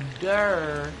of them.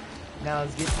 Durr. Now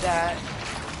let's get that.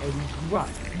 And we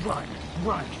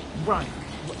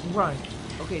run.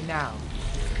 Okay, now.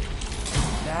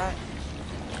 That.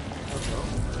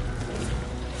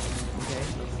 Okay,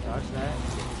 let's dodge that.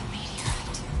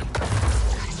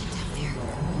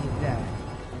 Get that.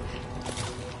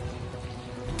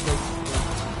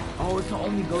 Oh, it can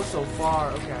only go so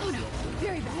far. Okay. Oh no,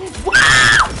 very bad.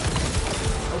 Wow!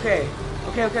 Okay.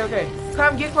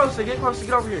 Come, get closer. Get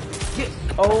over here.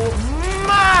 Oh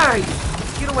my!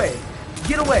 Get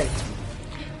away.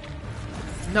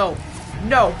 No.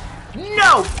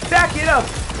 Back it up.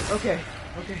 Okay.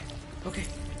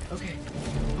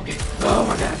 Oh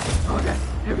my god.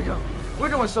 Here we go. We're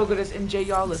doing so good as MJ,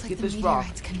 y'all. Let's get this rock.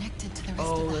 Let's get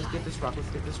this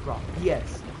rock.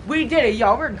 Yes. We did it,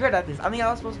 y'all. We're good at this. I mean, I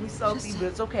was supposed to be salty, but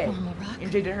it's okay.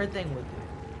 MJ did her thing with it.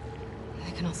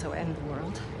 That can also end the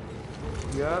world.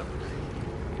 Yep.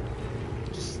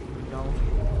 Just, I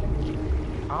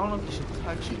don't know if you should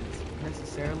touch it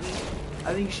necessarily.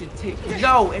 I think you should take.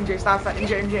 No, MJ, stop.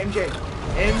 MJ.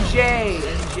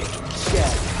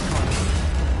 Yeah.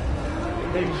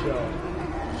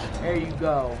 There you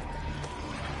go.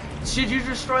 Should you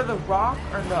destroy the rock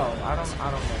or no? I don't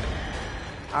know.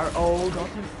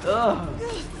 Ugh.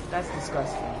 That's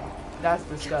disgusting.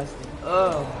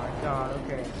 Oh my god.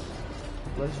 Okay.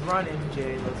 Let's run,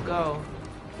 MJ. Let's go.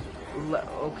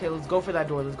 Okay, let's go for that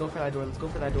door.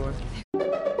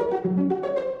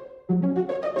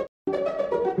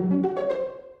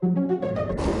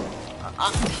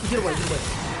 Get away.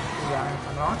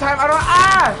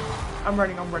 I'm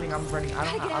running. I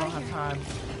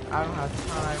don't have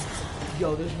time.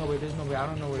 Yo, there's no way. I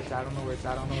don't know where it's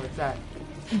at.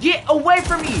 Get away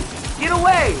from me! Get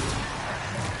away!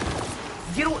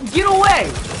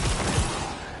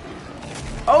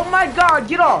 Oh my god,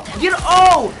 get off!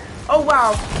 Oh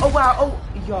wow. Oh,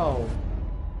 yo.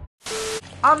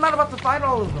 I'm not about to fight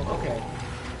all of them. Okay.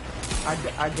 I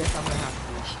guess I'm gonna have to.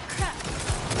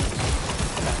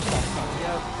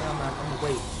 Yep, I'm gonna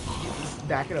wait.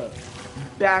 Back it up.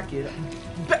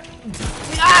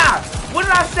 What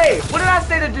did I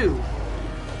say to do?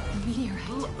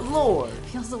 Lord. It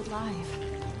feels alive.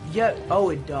 Yeah. Oh,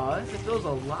 it does. It feels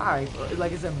alive.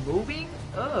 Like, is it moving?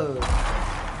 Ugh.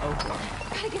 Okay.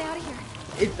 Gotta get out of here.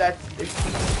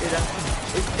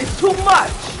 It's too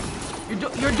much.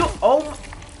 Oh.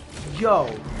 Yo.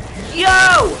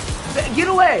 Get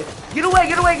away.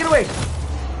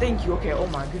 Thank you. Okay. Oh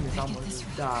my goodness. I almost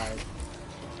died.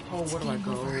 Oh, where do I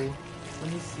go?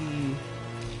 Let me see.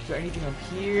 Is there anything up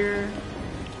here?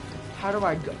 How do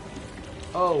I go?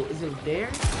 Oh, is it there?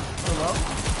 Hello?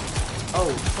 Oh,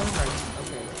 something right here.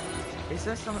 Okay. It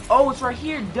says something. Oh, it's right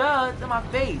here. Duh. It's in my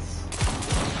face.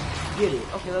 Get it.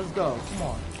 Okay, let's go. Come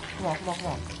on.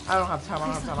 I don't have time. I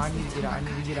need to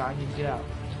get out.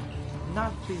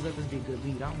 Not please let this be a good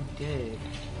lead. I'm dead.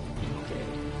 Okay.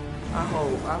 I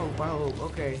hope.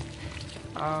 Okay.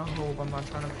 I hope I'm not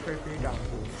trying to pray for your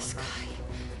downfall. The sky.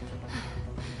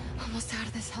 Almost out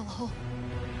of this hellhole.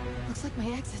 Looks like my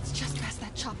exit's just past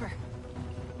that chopper.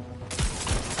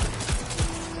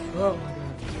 Oh my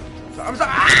god. I'm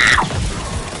sorry. Ah!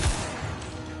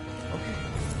 Okay.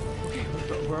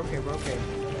 We're okay.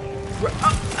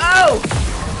 Oh!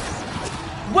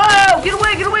 Whoa! Get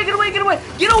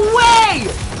away!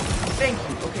 Thank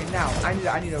you. Okay, now I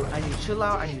need to chill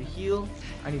out. I need to heal.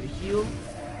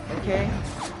 Okay.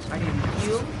 I need to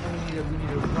heal, and we need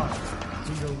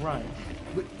to run.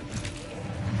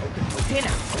 Okay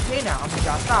now. I'm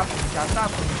gonna stop.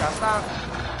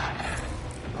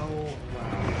 Oh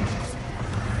wow.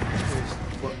 There's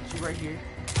two right here.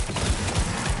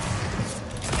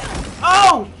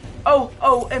 Oh,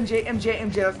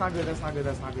 MJ, that's not good.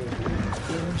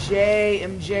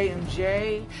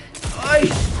 MJ. Oy!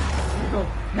 go.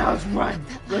 Now let's run.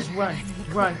 Let's run.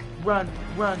 Run.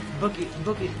 Book it.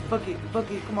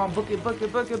 Come on, book it. Come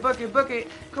on.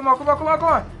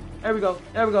 There we go.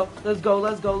 Let's go.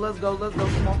 Come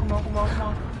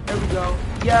on. There we go.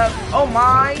 Yep. Oh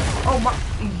my.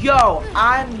 Yo,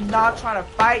 I'm not trying to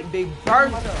fight Big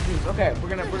Bird. Okay, we're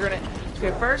gonna.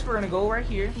 Okay, first we're gonna go right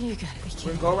here. You gotta be kidding.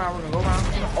 We're gonna go around.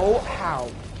 Oh, how?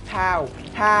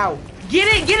 Get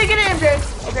it, MJ.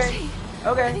 Okay.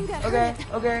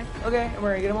 And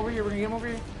we're gonna get him over here.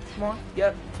 Come on.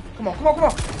 Yep. Come on. There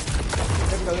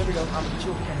we go. I'm gonna get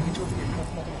you over here.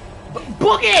 Come on.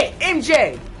 Book it,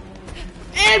 MJ.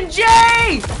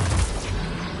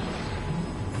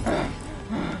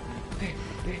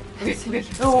 Okay.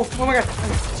 Oh my God.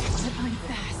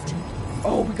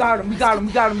 Oh, we got him. We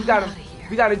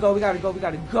gotta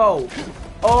go.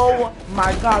 Oh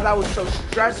my God, that was so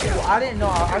stressful. I didn't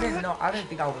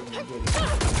think I was gonna get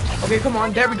it. Okay, come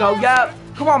on. There we go. Yep.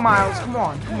 Come on, Miles. Come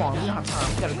on. We don't have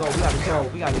time. We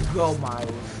gotta go,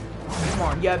 Miles. Come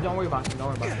on. Yeah, don't worry about it.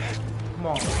 Come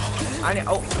on.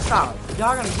 Oh, stop.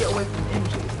 Y'all gotta get away from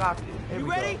MJ. Stop it. There we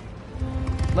go.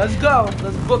 Let's go.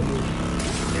 Let's book it.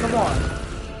 Come on.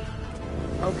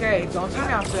 Okay, don't tell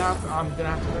me I'm gonna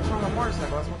have to control my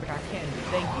motorcycle. That's one thing I can do.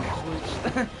 Thank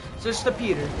you. Switch to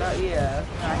Peter. Yeah,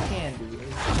 I can do.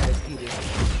 It's Peter.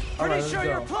 Pretty sure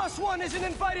your +1 isn't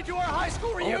invited to our high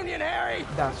school reunion, Harry.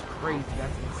 That's crazy.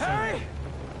 That's insane. Harry.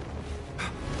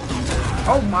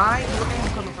 Oh my! Look at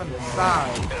him coming from the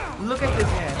side. Look at this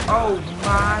man. Oh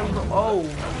my! Oh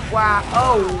wow!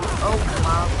 Oh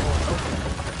my!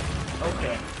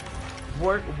 Okay.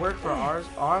 Work for our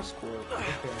school.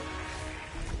 Okay.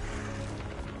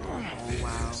 Oh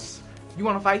wow! You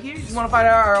want to fight here? You want to fight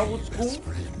at our old school?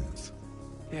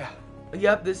 Yeah.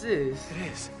 Yep, this is. It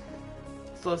is.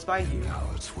 So let's fight here. Now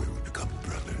it's where we become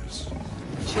brothers.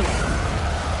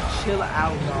 Chill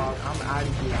out, dog. I'm out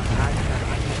of here.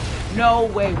 No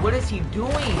way. What is he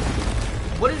doing?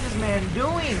 What is this man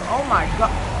doing? Oh my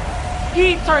God.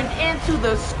 He turned into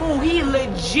the school. He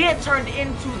legit turned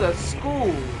into the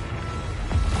school.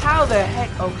 How the heck?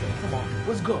 Okay, come on.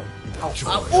 Let's go.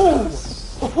 Ooh.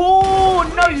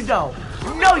 No, you don't.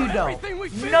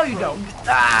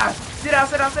 Ah. Sit down.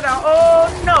 Oh,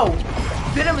 no.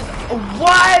 Venom is...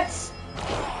 What?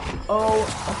 Oh,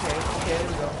 okay, here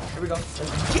we go.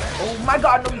 Oh my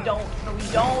God, no we don't.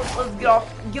 Let's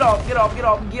get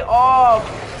off.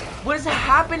 What is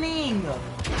happening?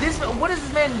 What is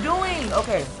this man doing?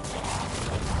 Okay.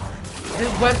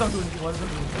 Wes don't do anything.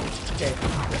 Okay.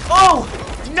 Oh,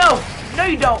 no,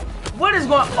 you don't. What is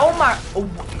going on? Oh my,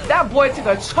 that boy took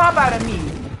a chomp out of me.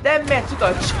 That man took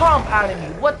a chomp out of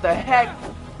me. What the heck?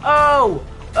 Oh,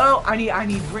 I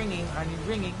need ringing.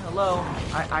 Hello.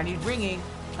 I need ringing.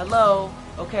 Hello.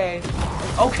 Okay.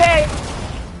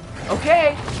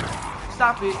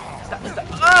 Stop it. Stop.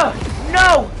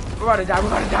 No! We're about to die.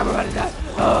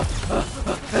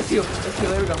 Let's heal.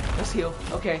 There we go. Let's heal.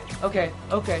 Okay. There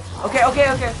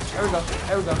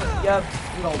we go. Yep.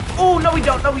 We go. Oh, no we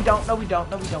don't. Get him. No, we don't.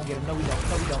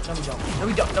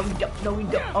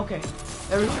 Okay.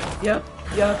 There we go. Yep.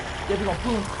 We're gonna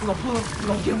pull him. We're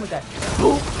gonna get him with that.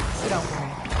 Boom. Sit down for me.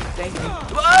 Thank you.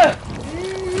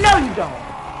 No, you don't.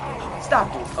 Stop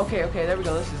it. Okay, there we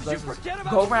go. Let's just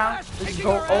go around. Let's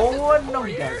go. Oh, no,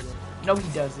 he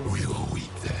doesn't. We'll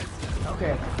weep then.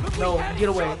 Okay. No, get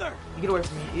away. Get away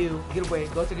from me. Ew. Get away.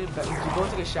 Go take a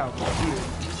shower. Ew.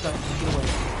 Disgusting.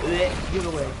 Get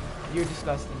away. You're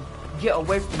disgusting. Get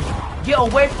away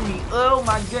from me. Oh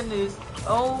my goodness.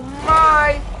 Oh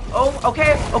my. Oh,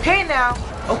 okay. Okay now.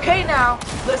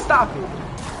 Let's stop it.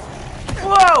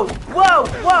 Whoa.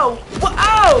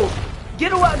 Oh!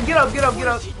 Get up,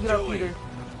 Peter.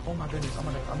 Oh my goodness, I'm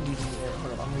leaving here.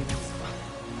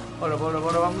 Hold up,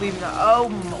 I'm leaving now. Oh,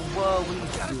 whoa, what do you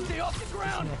do? Stay off the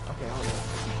ground. Okay, hold on.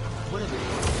 What is it?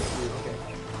 Okay.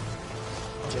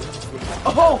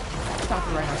 Oh! Stop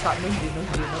it right now, stop. No, you didn't.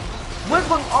 What's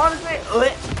going on, this man?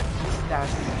 This is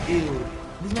nasty. Ew.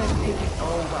 This man's taking,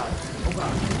 oh god.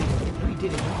 No, he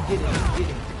didn't.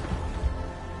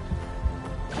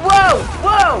 Whoa!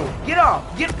 Get off!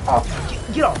 Get off!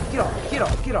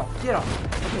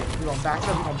 Okay, we're going back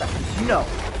up. No,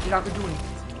 you're not gonna do anything.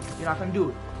 You're not gonna do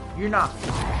it. You're not.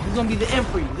 This is gonna be the end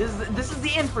for you. This is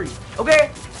the end for you.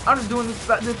 Okay? I'm just doing this.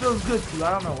 This feels good to you.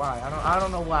 I don't know why. I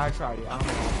don't know why I tried it. I don't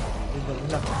know. It does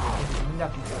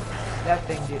nothing. That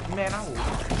thing did. Man, I will.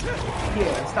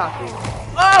 Yeah, stop it.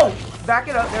 Oh! Back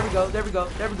it up. There we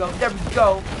go.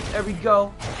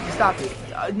 Stop it.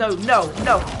 No.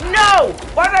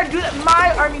 Why did I do that?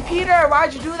 Peter,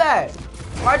 why'd you do that?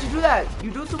 Why'd you do that?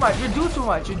 You do too much. You're doing too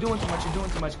much. You're doing too much. You're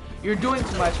doing too much. You're doing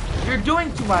too much. You're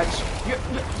doing too much. You're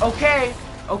okay.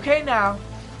 Okay now.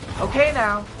 Okay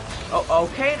now. Oh,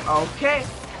 okay. Okay.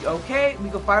 Okay. We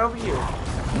can fight over here.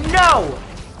 No.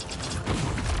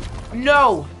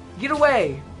 No. Get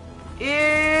away. Ew,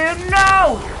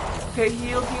 no. Okay.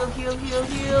 Heal. Heal. Heal. Heal.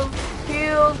 Heal.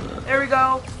 Heal. There we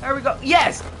go. There we go.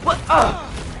 Yes. What?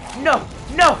 No.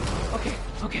 No. Okay.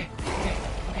 Okay. Okay.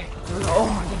 Okay. There we go. Oh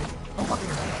my goodness. Oh my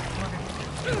goodness.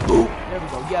 Boom. There we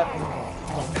go. Yep.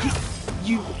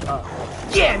 You.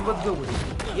 Yeah. What's good with it?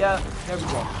 Yeah. There we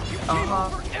go.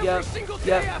 Yep.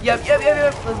 Yep. Yep. Yep. Yep.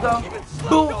 Yep. Let's go.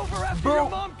 Boom. Boom.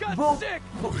 Boom.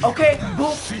 Boom. Okay.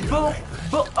 Boom. Boom.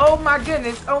 Boom. Oh my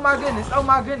goodness. Oh my goodness. Oh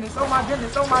my goodness. Oh my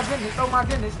goodness. Oh my goodness. Oh my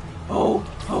goodness. Oh.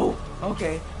 Oh.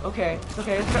 Okay. Okay.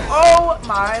 Okay. Oh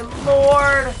my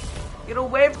lord. Get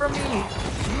away from me.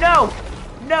 No.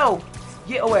 No.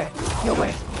 Get away. Get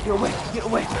away. Get away. Get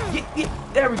away. Get.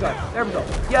 There we go. There we go.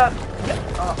 Yep. Yep.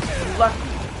 You lucky.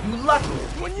 You lucky.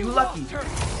 You lucky.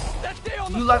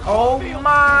 You lucky. Oh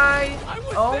my.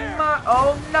 Oh my.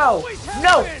 Oh no.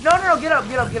 No. No. No. No. Get up.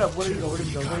 Get up. Get up. Where do we go? Where do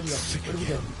we go? Where do we go? Where do we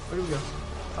go? Where do we go?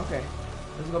 Okay.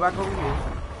 Let's go back over here.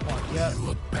 Come on. Yep.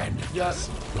 Yep.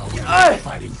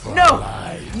 No.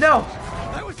 No.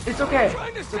 It's okay.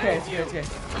 It's okay. It's okay.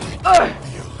 It's okay.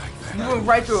 You went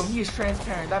right through him. He is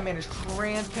transparent. That man is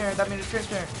transparent. That man is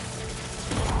transparent.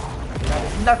 That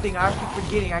is nothing. I keep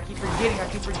forgetting. I keep forgetting. I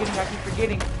keep forgetting. I keep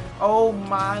forgetting. Oh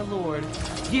my lord.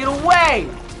 Get away.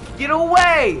 Get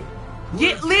away.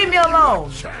 Leave me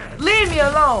alone. Leave me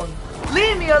alone.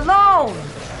 Leave me alone.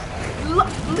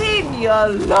 Leave me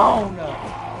alone.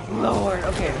 Lord.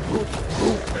 Okay. Boop.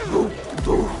 Boop. Boop.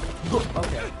 Boop. Boop.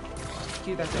 Okay.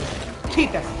 Keep that thing.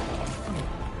 Keep that thing.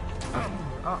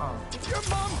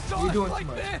 You're doing too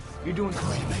much. You're doing too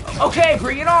much. Okay,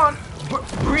 bring it on.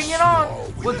 Bring it on.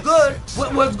 What's good?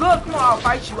 What's good? Come on, I'll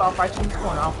fight you. I'll fight you in the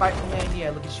corner. I'll fight you, man.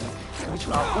 Yeah, look at you. Look at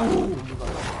you. Ooh.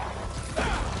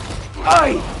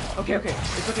 Ay. Okay, okay.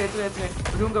 It's okay. It's okay. It's okay.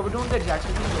 We're doing good. We're doing good, Jax.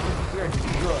 We're doing good. We are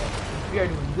doing good. We are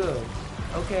doing good.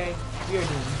 Okay. We are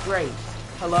doing great.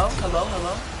 Hello? Hello?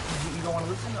 Hello? You don't want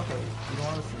to listen? Okay. You don't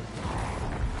want to listen.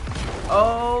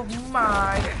 Oh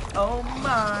my, oh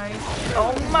my,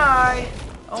 oh my,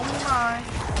 oh my.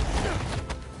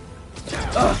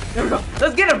 There we go.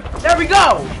 Let's get him. There we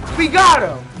go. We got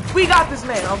him. We got this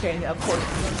man. Okay, of course.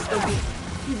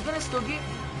 He's gonna still get.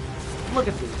 Look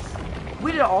at this.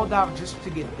 We did all that just to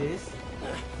get this.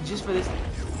 Just for this.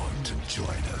 You want to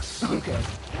join us? Okay.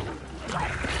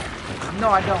 No,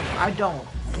 I don't. I don't.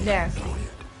 Nasty.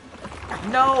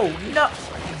 No, no.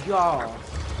 Y'all.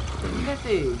 Look at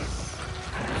this.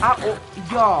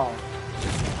 Y'all.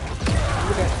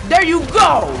 There you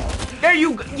go. There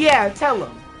you go. Yeah, tell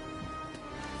him.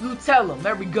 You tell him.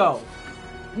 There we go.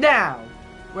 Now,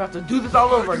 we have to do this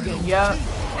all over again, yeah?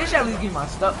 They should at least give my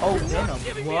stuff. Oh, Venom.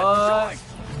 What?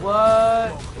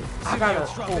 What? I got a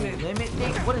whole limit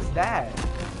thing? What is that?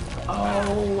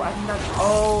 Oh, I think that's...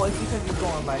 Oh, it's because he's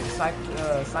going like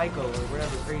psycho or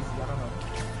whatever crazy. I don't know.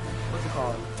 What's it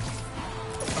called?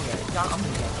 Okay,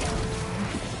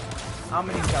 I'm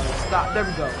gonna need y'all to stop. There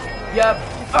we go. Yep.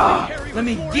 Let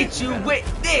me get you with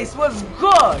this. What's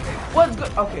good? What's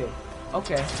good? Okay.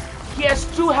 Okay. He has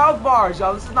 2 health bars,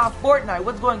 y'all. This is not Fortnite.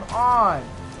 What's going on?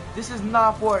 This is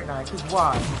not Fortnite. Cause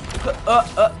why?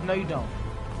 No you don't.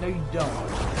 No you don't.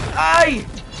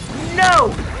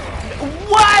 No!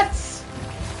 What?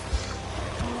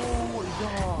 Oh,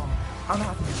 y'all. I'm gonna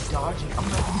have to be dodging. I'm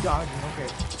gonna have to be dodging. Okay.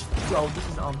 Yo, this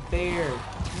is unfair.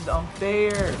 This is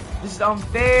unfair. This is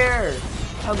unfair.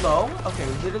 Hello? Okay,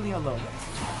 literally hello.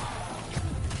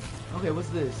 Okay, what's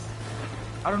this?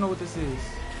 I don't know what this is.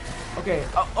 Okay.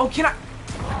 Oh, can I?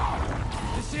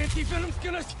 This anti-venom's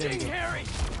gonna sting Harry.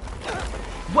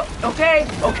 What? Okay.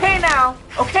 Okay now.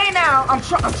 Okay now. I'm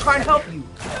trying to help you.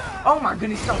 Oh my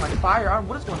goodness, he's on like fire.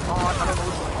 What is going on? I don't know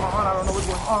what's going on. I don't know what's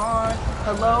going on.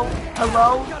 Hello?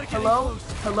 Hello? Hello?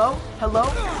 Hello? Hello?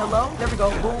 Hello? There we go.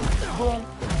 Boom. Boom.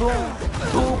 Boom.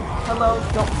 Boom. Hello.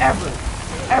 Don't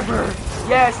ever.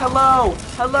 Yes. Hello.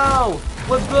 Hello.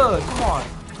 What's good? Come on.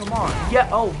 Come on. Yeah.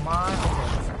 Oh my. Okay.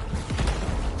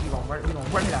 We're gonna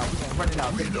run it out. We're gonna run it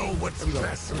out. We know what's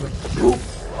best.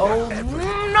 Oh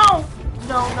no!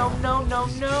 No, no, no, no,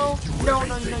 no. No,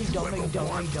 no, no, you don't. No, you don't.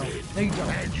 No, you don't. No, you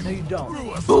don't. No, you don't.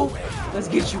 Boop. Let's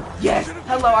get you. Yes.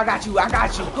 Hello, I got you. I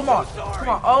got you. Come on. Come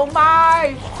on. Oh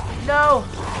my. No.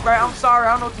 Right, I'm sorry.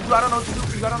 I don't know what to do. I don't know what to do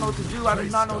for you. I don't know what to do. I do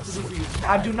not know what to do for you.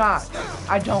 I do not.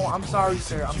 I don't. I'm sorry,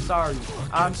 sir. I'm sorry.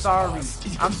 I'm sorry.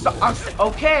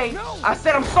 Okay. I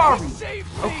said I'm sorry.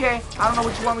 Okay. I don't know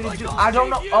what you want me to do. I don't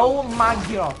know. Oh my.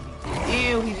 Get off me.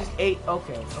 Ew, he just ate.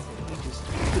 Okay, he just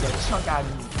took a chunk out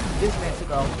of me. This man took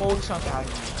a whole chunk out of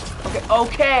me.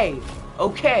 Okay. Oh,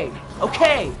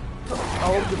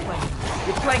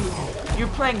 you're playing with me. You're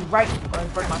playing right in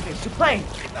front of my face. You're playing.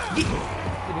 Look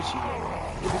at you.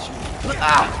 Look,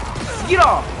 get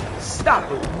off.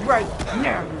 Stop it right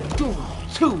now. You're doing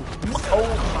too.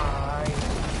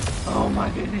 Oh my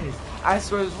goodness. I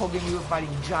swear this whole game you were fighting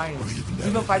giants.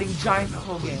 You've been fighting giants this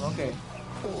whole game.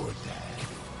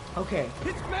 Okay.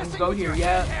 Let's go here.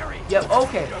 Yeah.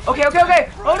 Okay.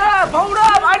 Hold up.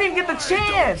 I didn't get the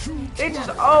chance. They just,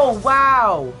 oh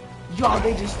wow. Y'all,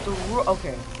 they just threw,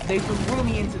 okay. They threw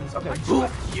me into this. Okay. Boop.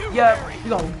 Yep. We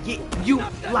gonna get you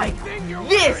like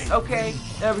this. Okay.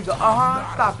 There we go.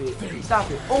 Stop it.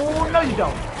 Oh, no you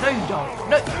don't.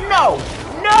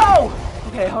 No.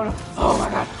 Okay, hold on. Oh my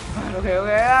god. Okay.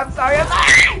 I'm sorry.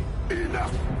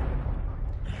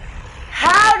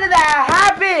 How did that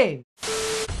happen?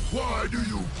 Why do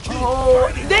you keep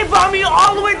They brought me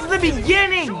all the way to the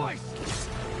beginning.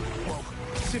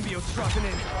 Symbiote's dropping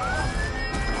in.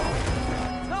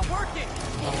 Not working.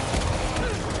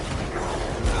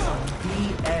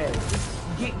 BS.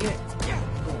 Get.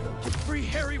 Free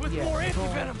Harry with more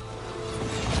anti-venom.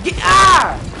 Get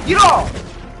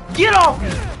off me.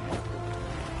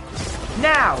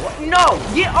 Now. No,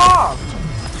 get off.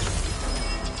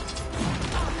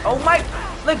 Oh my,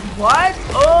 like what?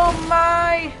 Oh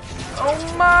my.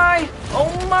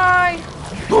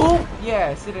 Boom.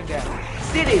 Yeah, sit it down.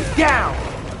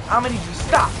 I'm gonna need you.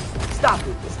 Stop it.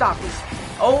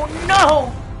 Oh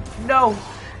no.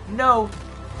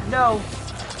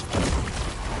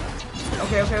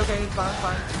 Okay, it's fine.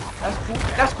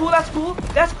 That's cool.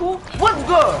 What's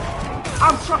good?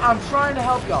 I'm trying to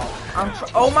help y'all.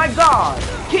 Oh my god.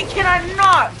 Can I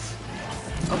not?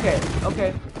 Okay.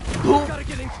 Boom.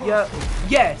 Yeah.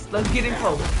 Yes. Let's get in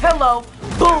close. Hello.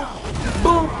 Boom.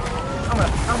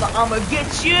 I'ma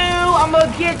get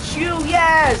you.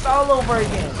 Yes. All over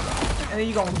again. And then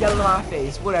you're gonna yell in my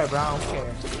face. Whatever. I don't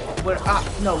care.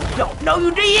 No,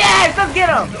 you did. Yes. Let's get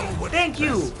him. Thank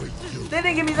you. They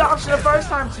didn't give me the option the first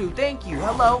time too. Thank you.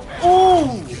 Hello.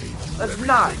 Ooh. Let's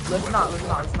not. There we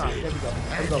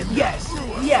go. Yes.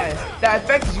 That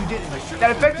affected you, didn't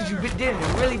it?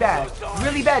 Really bad,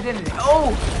 didn't it?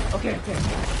 Oh. Okay.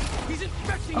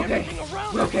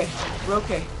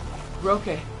 We're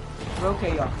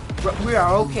okay, y'all. We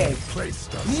are okay.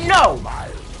 No.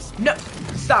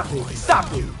 Stop it.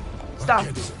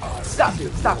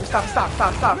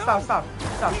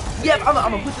 Yep. I'm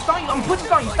gonna put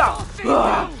this on you. Stop.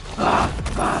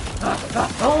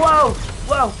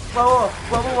 Whoa.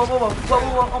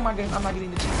 Oh my goodness, I'm not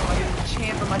getting the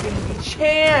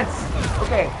chance.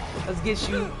 Okay, let's get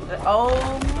you.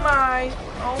 Oh my.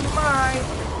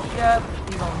 Yep,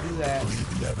 we gonna do that.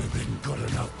 We've never been good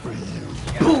enough for you.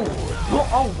 Boom.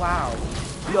 Oh wow.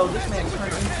 Yo, this man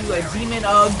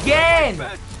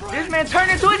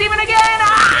turned into a demon again.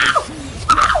 Ow!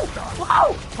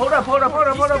 Wow. Hold up.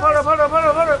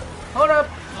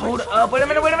 Wait a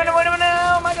minute.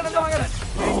 Oh my goodness.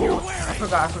 I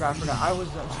forgot. I was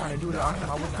trying to do it on him.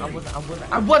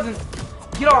 I wasn't.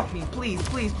 Get off me, please.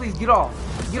 Get off.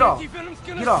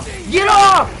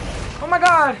 Oh my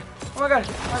god. I don't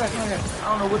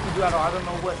know what to do at all. I don't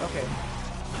know what. Okay.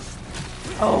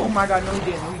 Oh my god. No, he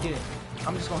didn't.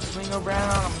 I'm just gonna swing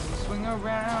around.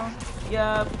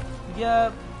 Yep.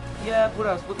 What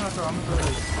else? What can I throw? I'm gonna throw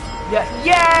this. Yeah.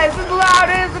 Yes. It's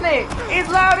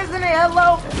loud, isn't it?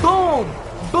 Hello. Boom.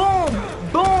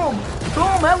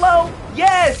 Hello.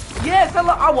 Yes.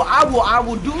 Hello. I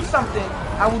will do something.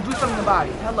 About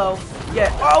it. Hello.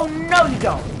 Yeah. Oh no, you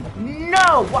don't.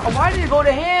 No. Why did you go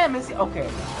to him? Okay.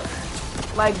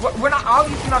 Like we're not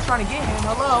obviously not trying to get him.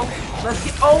 Hello. Let's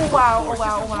get. Oh wow.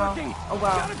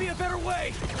 Gotta be a better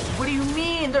way. What do you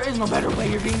mean? There is no better way.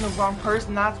 You're being the wrong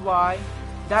person. That's why.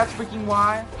 That's freaking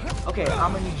why. Okay,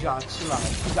 I'm gonna need y'all to chill out.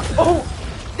 Oh!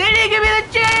 They didn't give me the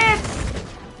chance!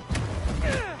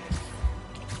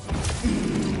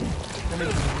 That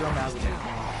makes me real mad with that.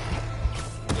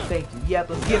 Thank you. Yep,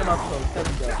 let's get him up close. There we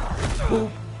go.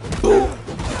 Boop.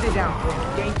 Sit down, please.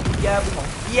 Thank you. Yep, come on.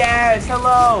 Yes,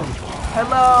 hello.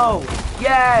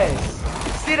 Yes.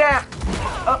 Sit down.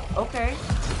 Okay.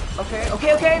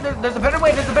 There's a better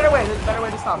way. There's a better way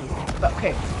to solve this.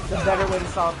 Okay, there's a better way to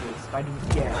solve this. By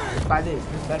this.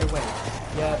 There's a better way.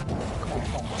 Yep. Come on.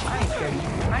 I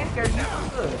ain't scared of you. I'm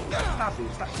good. Stop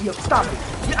it. Stop it.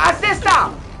 I said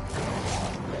stop.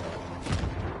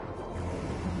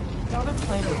 Y'all, they're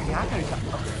playing with me. I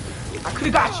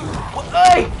could've got you.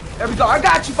 Hey, there we go. I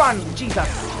got you finally. Jesus,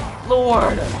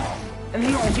 Lord. And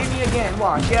he gonna get me again.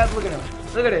 Watch. Yeah, look at him.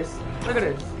 Look at this.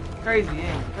 Crazy,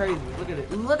 yeah, crazy. Look at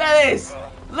it. Look at this.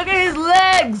 Look at his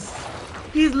legs.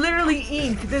 He's literally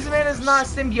ink. This man is not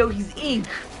symbiote. He's ink.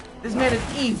 This man is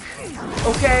ink.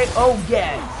 Okay. Oh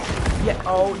yes. Yeah.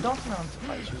 Oh, don't turn on to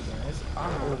fight you guys.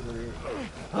 I'm over it.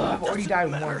 I've already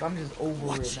died once. I'm just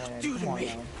over it, man. Come on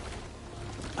now.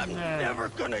 I'm never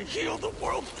gonna heal the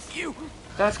world with you.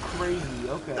 That's crazy.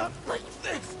 Okay. Not like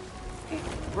this.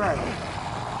 Right.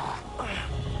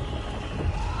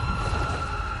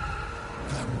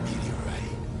 The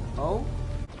meteorite. Oh.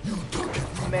 You took it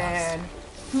from Man.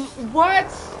 What?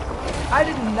 I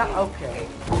did not. Okay.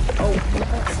 Oh.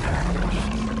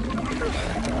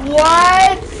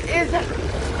 What is that?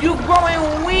 You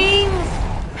growing wings?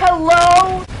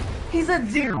 Hello? He's a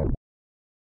deer.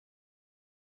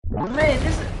 Man,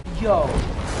 this is. Yo.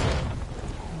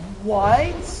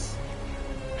 What?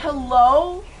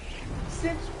 Hello?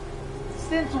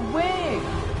 Since when?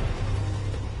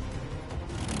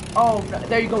 Oh, no,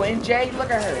 there you go, NJ.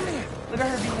 Look at her. Look at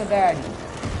her being a baddie.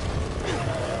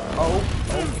 Oh,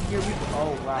 here we go.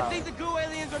 Oh, wow. I think the goo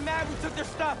aliens are mad we took their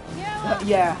stuff.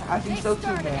 Yeah, I think so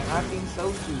too, man. I think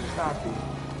so too. Stop it.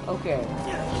 Okay.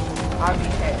 I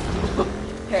mean, hey.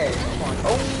 Hey, come on.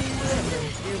 Oh,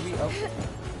 here we go.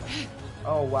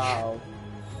 Oh, wow.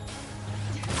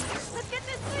 Let's get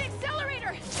this to the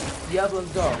accelerator. Yep,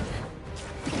 let's go.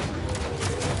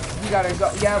 We gotta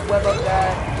go. Yeah, web up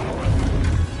that.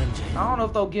 I don't know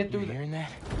if they'll get through. Hearing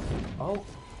that? Oh.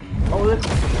 Oh, look.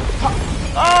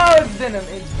 Oh, it's Venom.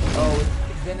 It's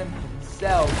Venom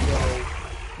himself, yo.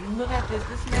 Look at this.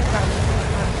 This man got.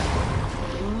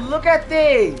 Look at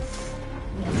this.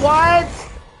 What?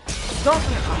 Don't.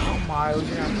 Oh my.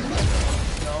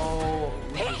 No.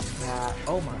 Look at that.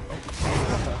 Oh my.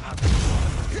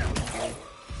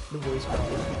 The voice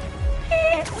quality.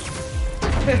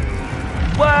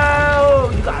 Whoa!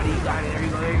 You got it. You got it. There you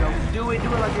go. There you go. Do it. Do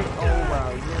it like it. Oh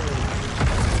wow. Yeah.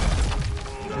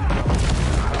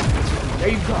 There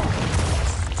you go.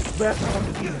 But that's not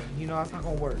gonna do it. You know, that's not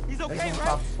gonna work. He's okay, that's gonna right?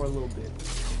 stop it for a little bit.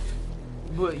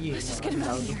 But yeah, Let's just get that him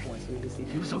out was of the here. point. So we can see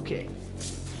if he was okay.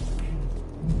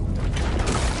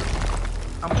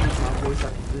 I'm gonna use my voice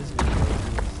after this video.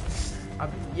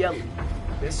 I'm yelling.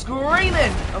 They're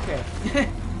screaming. Okay.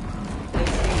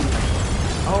 Let's see.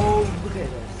 Oh, look at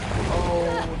us.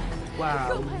 Oh,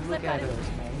 wow. Look at us,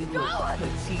 man. We look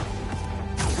petite.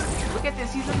 Look at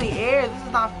this. He's in the air. This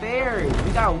is not fair.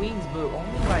 We got wings, but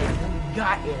only like when we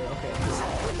got air. Okay.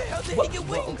 What?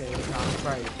 Okay, that's not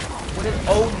right. What is?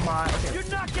 Oh my. Okay. You're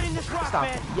not getting this rock, Stop.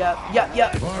 man.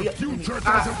 Yep. Our future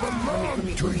doesn't belong to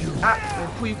you. Let me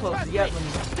pull you closer. Yep. Let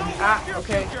me.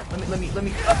 Okay. Let me. There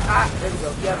we go.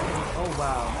 Yep. Oh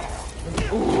wow.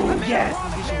 Ooh, yes.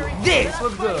 This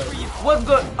was good. What's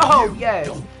good? Oh yes.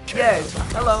 Yes.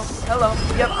 Hello. Hello.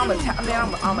 Yep. I'm attacking this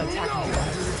man. I'm attacking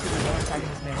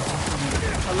this man.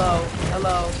 Hello.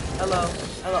 Hello. Hello.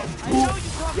 Hello. Ooh.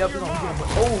 Yep. We're gonna get him.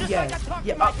 Oh yes.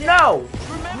 Yeah. No.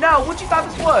 No. What you thought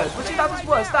this was? What you thought this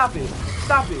was? Stop it.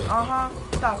 Stop it.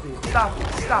 Stop it. Stop it.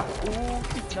 Stop it. Ooh.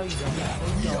 No, you don't.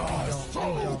 No,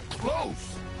 you don't. Close.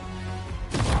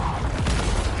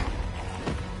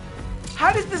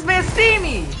 How does this man see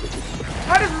me?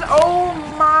 How does this? Oh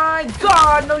my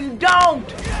God! No, you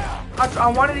don't. I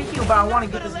wanted to heal, but I want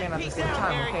to get this man at the same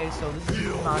time. Okay, so this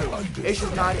is not it. It's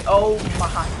just not it. Oh my.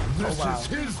 Oh wow. This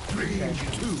is his dream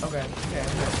too. Okay.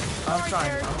 I'm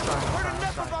trying.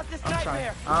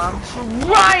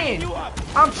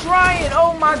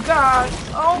 Oh my God.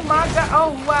 Oh my God.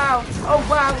 Oh wow. Oh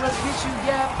wow. Let's get you.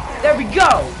 Yeah. There we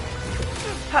go.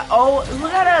 Oh,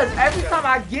 look at us. Every time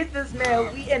I get this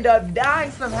man, we end up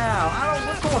dying somehow. I don't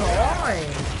know what's going on.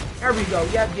 There we go.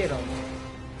 Yep, get him.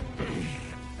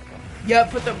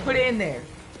 Yep, put it in there.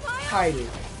 Hide it.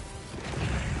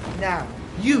 Now,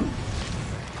 you.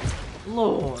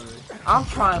 Lord, I'm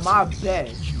trying my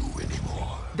best.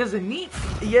 Does it need?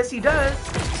 Yes, he does.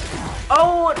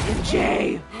 Oh,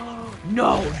 Jay.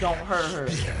 No, don't hurt her.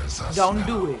 Don't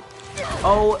do it.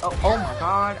 Oh my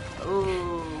God.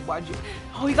 Oh, why'd you?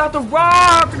 Oh, he got the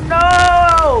rock.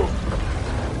 No.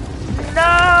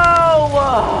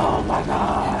 Oh my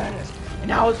God.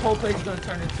 Now his whole place is gonna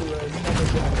turn into a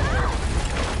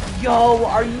Yo,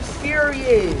 are you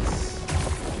serious?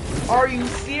 Are you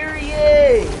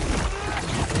serious?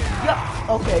 Yup.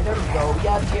 Okay, there we go.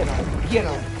 Yeah, get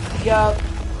him. Yup.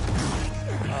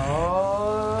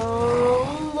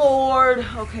 Oh Lord.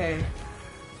 Okay.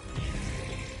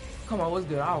 Come on, what's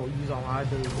good? I will use all my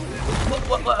abilities.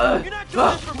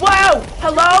 Wow!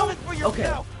 Hello?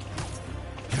 Okay.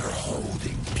 You're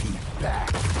holding Pete back.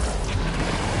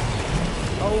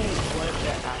 Oh, what the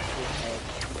actual heck?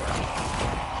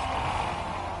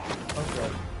 Okay.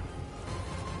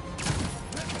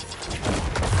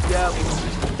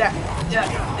 that. Yeah,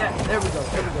 yeah. There we go.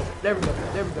 There we go. There we go.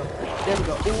 There we go. There we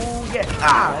go. Ooh, yeah.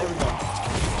 Ah, there we go.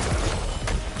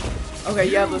 Okay,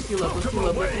 yeah, let's heal up. Let's heal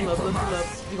up. Let's heal up. Let's heal up.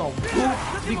 We gon'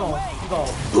 boop. We gon'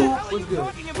 boop. What's good?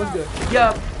 What's good?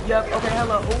 Yup. Yup. Okay,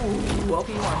 hello. Ooh.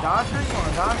 Okay, you want dodge? You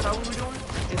want dodge? Is that what we're doing?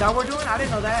 Is that what we're doing? I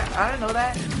didn't know that. I didn't know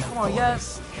that. Come on,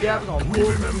 yes. Yeah, we gon'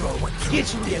 move. We gon'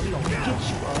 get you again. We gon' get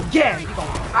you again. We gon'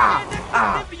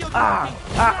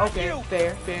 okay,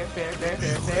 fair.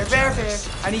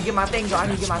 I need to get my thing, yo. I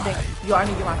need to get my thing. Yo, I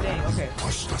need to get my thing. Okay.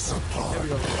 There we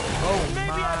go. Oh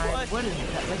my. What is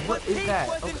that? Like, what is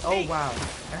that? Okay. Oh wow.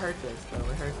 It hurt this, though.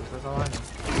 It hurt this. That's all I know.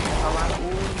 That's all I know.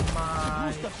 Oh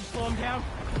my.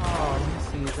 Oh, let me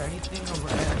see. Is there anything over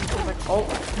there? Like, oh.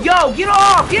 Yo, get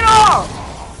off! Get off!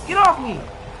 Get off me!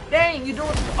 Dang, you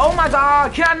doing? Oh my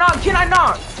God! Can I not? Can I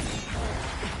not?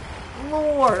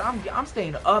 Lord, I'm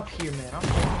staying up here, man. I'm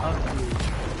staying up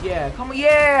here. Yeah, come on.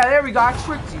 Yeah, there we go. I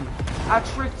tricked you. I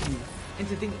tricked you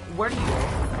into thinking. Where do you go?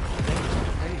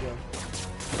 There you go.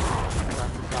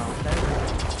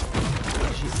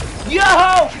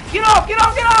 Yo! Get off! Get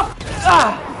off! Get off!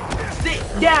 Ah! Sit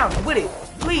down with it,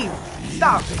 please.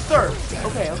 Stop, sir.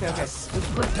 Okay. Let's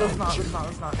not.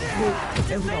 Move.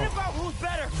 There we go.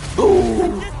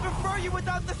 Boom.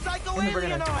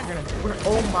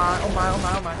 Oh my.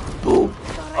 Boom.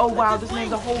 Oh wow, this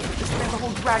man's a whole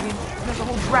dragon. There's a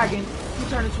whole dragon. He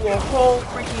turned into a whole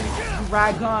freaking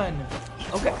dragon.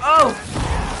 Okay. Oh.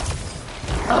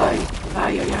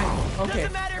 Okay.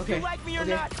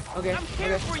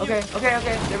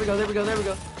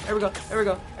 There we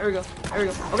go.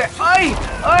 Okay.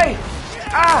 Oi.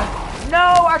 Ah. No,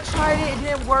 I tried it. It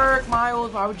didn't work.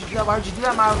 Miles, why would you do that?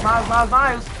 Miles. Why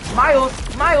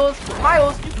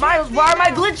am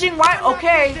I glitching? Why?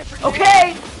 Okay.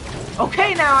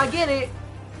 Now I get it.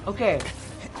 Okay.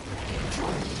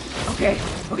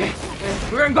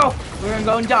 We're gonna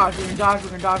go and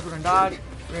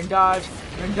dodge.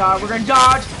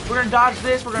 We're gonna dodge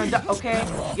this. Okay.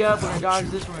 Yep. We're gonna dodge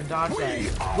this. We're gonna dodge that.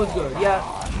 What's good? Yep.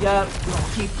 We're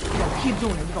gonna keep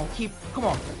doing it. We're gonna keep. Come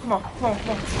on.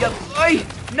 Yep. Ay!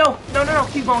 No.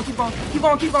 Keep going. Yep. We're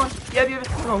gonna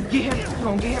get him.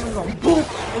 We're gonna boop.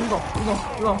 And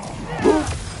we're gonna boop.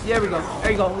 There we go.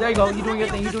 You're doing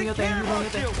your thing.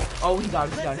 Oh, he got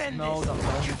it. No,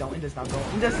 don't. In this.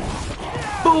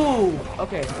 Boom.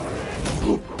 Okay.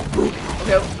 Boop.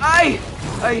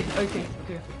 Okay. Okay.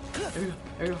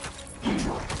 There we go.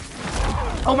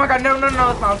 Oh my God, no, let's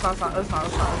not, Miles, let's not. This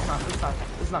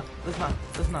is not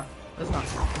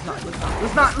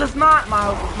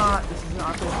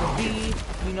supposed to be,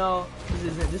 you know,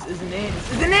 this isn't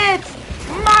it.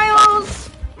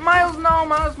 Miles, no,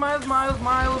 Miles,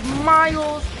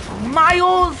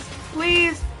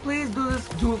 please do this.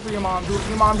 Do it for your mom.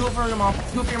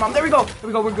 There we go.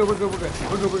 We're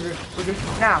good.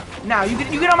 Now, you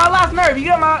get on my last nerve.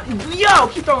 Yo,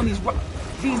 keep throwing these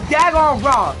daggone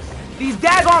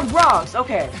rocks.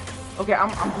 Okay, I'm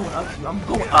going up to you. I'm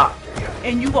going up.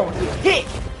 And you won't get hit.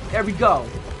 There we go.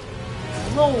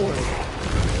 Lord.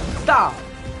 Stop.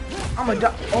 I'm gonna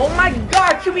die. Oh my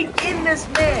God, can we end this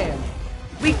man?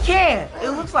 We can't.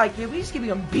 It looks like we just keep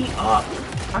getting beat up.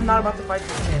 I'm not about to fight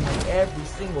this man like every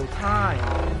single time.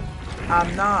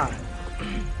 I'm not.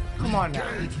 Come on now.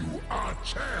 And,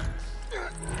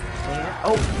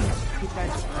 oh, keep that.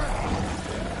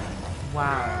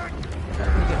 Wow.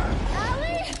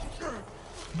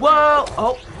 Whoa!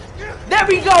 Oh, there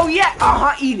we go. Yeah.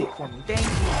 Eat it for me. Thank you.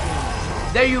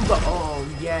 There you go. Oh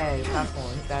yeah. That's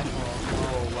one.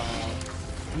 Oh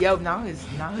wow. Yo, now his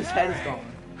head is gone.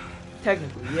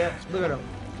 Technically, yeah. Look at him.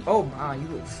 Oh my, you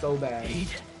look so bad.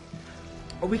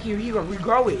 Oh, he can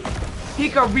regrow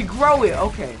it.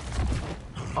 Okay.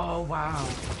 Oh wow.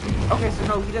 Okay, so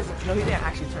no, he doesn't. No, he didn't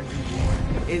actually turn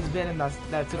evil. It's Venom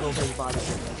that took over his body.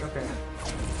 Okay.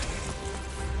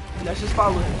 Let's just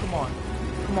follow him. Come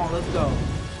on, let's go.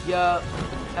 Yup.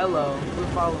 Hello. We're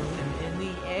following him in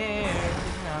the air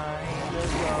tonight.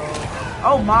 Let's go.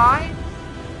 Oh my.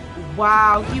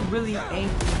 Wow, he really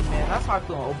angry, man. That's how I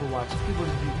feel on Overwatch. People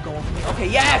just be going for me. Okay,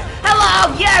 yes!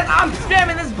 Hello! Yes! I'm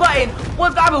spamming this button!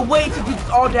 I've been waiting to do this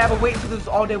all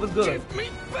day. What's good? Give me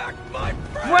back my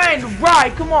Friend,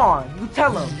 right, come on. You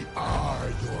tell him.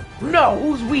 No,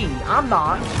 who's we? I'm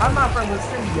not friends with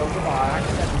Symbiote. Goodbye. I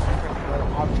just have to be friends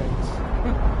with objects.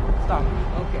 Stop.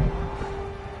 Okay.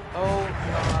 Oh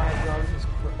my God, this is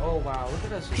oh wow, look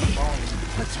at us just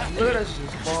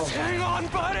falling. Hang on,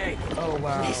 buddy! Oh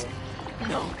wow. Please.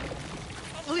 No.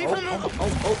 Leave him alone.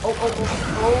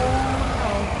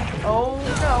 Oh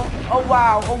no.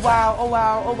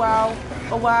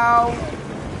 Oh wow.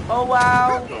 Oh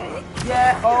wow.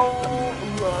 Yeah. Oh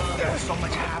look. There's so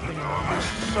much happening.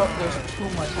 There's too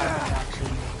much happening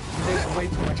actually. There's way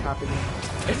too much happening.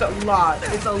 It's a lot.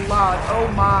 It's a lot. Oh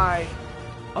my.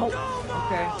 Oh.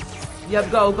 Okay.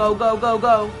 Yep. Go. Go. Go. Go.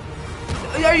 Go.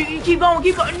 Yeah. You keep going.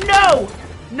 Keep going. No.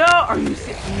 No. Are you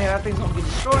serious? Man, that thing's gonna get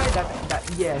destroyed.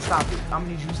 Yeah. Stop it. I'm gonna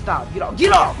need you to stop. Get off.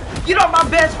 Get off. Get off my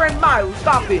best friend Miles.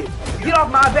 Stop it. Get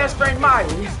off my best friend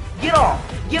Miles. Get off.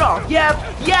 Get off. Yep.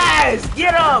 Yes.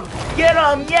 Get him. Get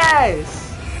him.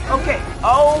 Yes. Okay.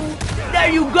 Oh. There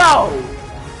you go.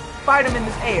 Fight him in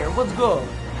this air. What's good?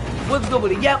 What's good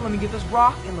with it? Yep. Let me get this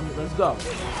rock and let's go.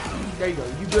 There you go.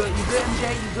 You good? You good,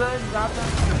 MJ? You good? You got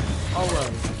that? All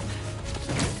right.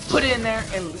 Put it in there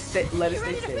and let it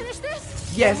stay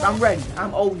safe. Yes, I'm ready.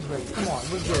 I'm always ready. Come on.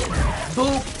 What's good?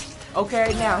 Boop.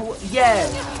 Okay. Now.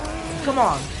 Yes. Come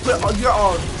on. You're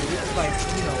all. It's like,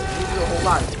 you know, this is a whole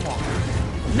lot. Come on.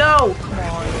 No. Come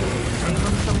on. Aim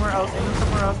them somewhere else. Aim them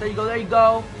somewhere else. There you go. There you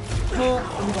go. Boop.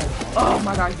 Let me go. Oh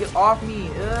my God. Get off me.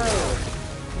 Ugh.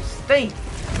 You stink.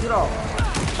 Get off.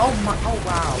 Oh my. Oh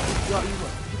wow.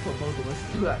 You put both of us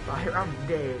through that fire. I'm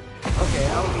dead. Okay.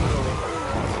 That was good.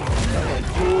 Okay.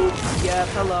 Boop. Yes.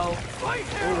 Hello. Oh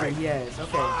yes.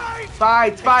 Okay.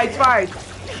 Fight. Fight. Fight.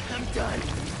 I'm done.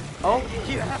 Oh,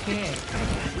 you can't.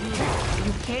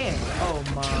 You can't. Oh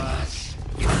my.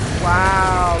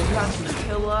 Wow, you have to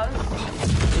kill us?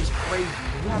 It's crazy.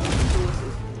 You have to kill us.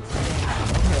 It's insane.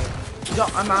 Okay. Yo,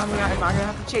 am I gonna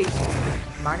have to chase you?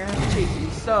 Am I gonna have to chase you?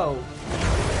 So.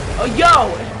 Oh, yo!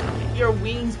 Your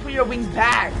wings. Put your wings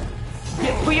back.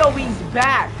 Put your wings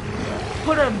back.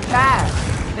 Put them back.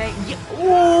 Thank you.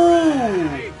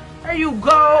 Ooh! There you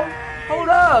go. Hold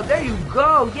up. There you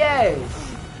go. Yes.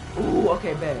 Ooh,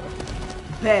 okay, bet.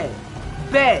 Bet.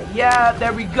 Bet. Yeah,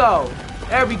 there we go.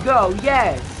 There we go.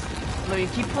 Yes. Let me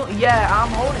keep pulling. Yeah,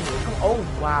 I'm holding it. Oh,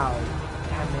 wow.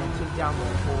 That man took down the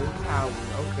whole tower.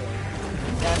 Okay.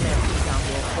 That man took down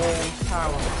the whole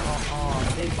tower.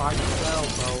 Big body as well,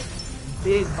 bro.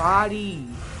 Big body.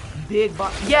 Big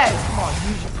body. Yes, come on.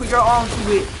 You put your arm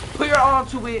to it. Put your arm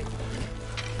to it.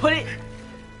 Put it.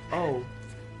 Oh.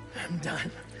 I'm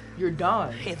done. You're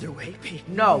done. Either way, Pete.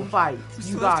 No, fight.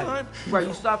 You got it. Right,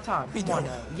 you stop time. Come on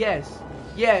now. Yes.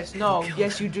 Yes, no.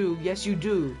 Yes, you do. Yes, you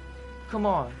do. Come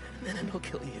on. And then he'll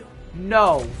kill you.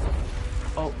 No.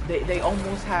 Oh, they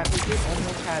almost have it. They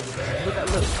almost have it.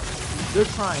 Look.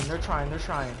 They're trying. They're trying. They're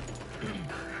trying.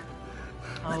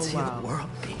 Let's see the world,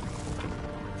 Pete.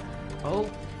 Oh.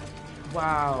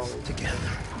 Wow.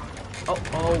 Together.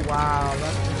 Oh, wow.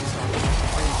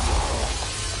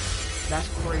 That's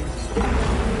crazy.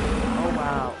 Oh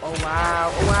wow. Oh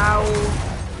wow. Oh wow.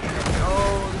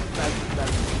 Oh,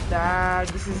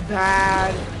 this is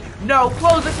bad. No,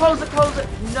 close it, close it, close it.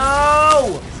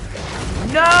 No.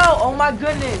 No. Oh my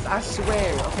goodness. I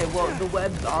swear. Okay, well, the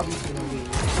web's obviously gonna be.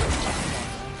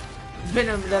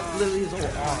 Venom, that's literally his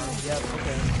whole arm. Yep,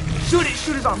 okay. Shoot it,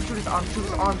 shoot his arm, shoot his arm, shoot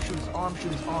his arm, shoot his arm,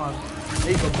 shoot his arm.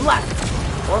 There you go. Black.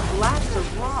 Or black or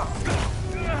rock.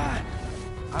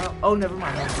 Oh, never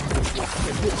mind.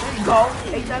 Okay, there you go.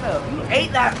 Ate that up. You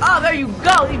ate that up. There you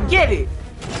go. You get it.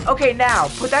 Okay, now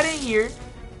put that in here.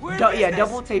 Yeah,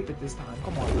 double tape it this time.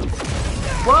 Come on.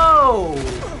 Whoa.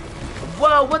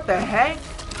 Whoa, what the heck?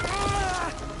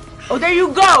 Oh, there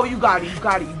you go. You got it. You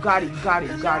got it. You got it. You got it.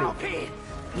 You got it.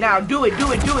 Now do it.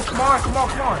 Do it. Do it. Come on. Come on.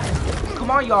 Come on. Come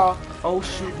on, y'all. Oh,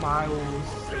 shoot, Miles.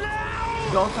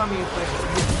 Don't tell me it's like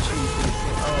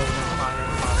oh, come on.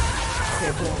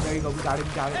 Okay, boom, there you go, we got it,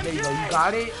 there you go, you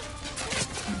got it.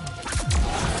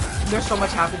 There's so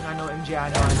much happening, I know, MJ, I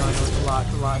know, it's a lot,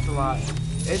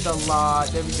 it's a lot,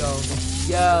 there we go.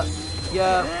 Yeah,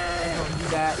 don't do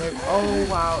that, oh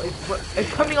wow, it's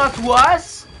coming on to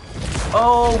us?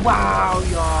 Oh wow,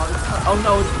 y'all, oh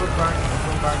no, we're burning,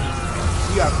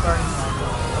 we are burning,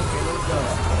 okay, let's go,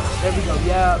 there we go,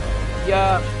 yeah,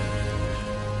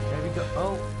 there we go,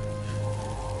 oh,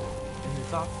 and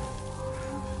it's off.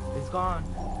 It's gone.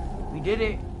 We did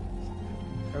it.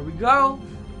 There we go.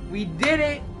 We did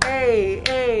it. Hey,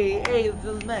 it's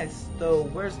a mess though.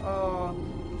 Where's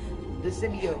the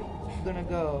symbiote gonna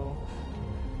go?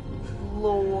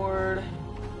 Lord.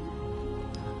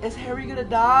 Is Harry gonna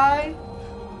die?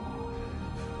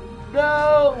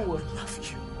 No! I love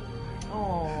you.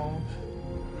 Oh.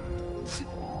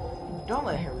 Don't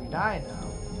let Harry die now.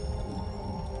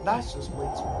 That's just way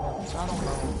too much. I don't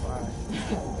know why.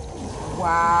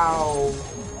 Wow.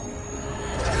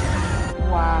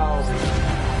 Wow.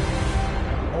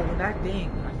 Oh, when that thing,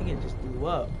 I think it just blew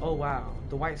up. Oh, wow.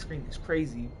 The white screen is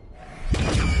crazy.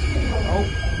 Oh.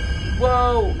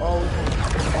 Whoa. Oh,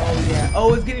 yeah.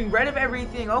 Oh, it's getting rid of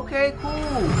everything. Okay,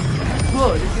 cool.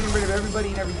 Good. It's getting rid of everybody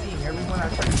and everything. Everyone I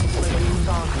tried to keep like a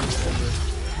zombie.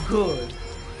 Good.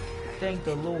 Thank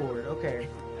the Lord. Okay.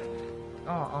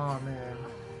 Man.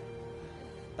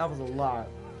 That was a lot.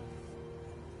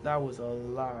 That was a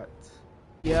lot.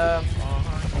 Yeah.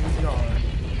 Here we are.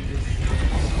 This is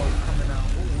coming out.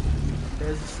 Ooh,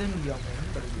 there's a symbiote, man.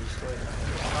 You better be destroyed.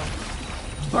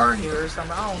 Burn here or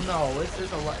something. I don't know. It's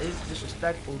just a lot. It's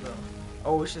disrespectful though.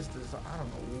 Oh, it's just this. I don't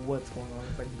know what's going on.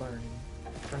 It's like burning.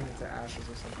 Turning into ashes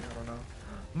or something. I don't know.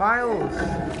 Miles!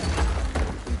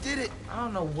 You did it! I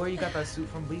don't know where you got that suit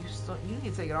from, but you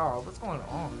need to take it off. What's going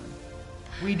on?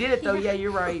 We did it though. Yeah,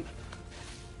 you're right.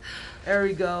 There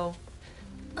we go.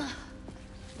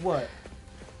 What?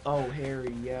 Oh,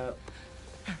 Harry. Yep.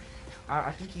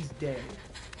 I think he's dead.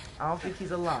 I don't think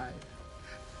he's alive.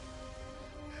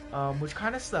 Which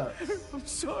kind of sucks. I'm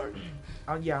sorry.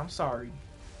 Yeah, I'm sorry.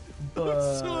 But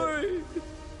I'm sorry.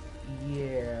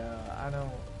 Yeah, I don't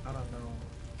know.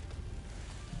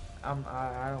 I don't know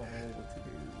what to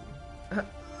do.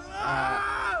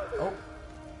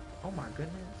 Oh my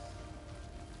goodness.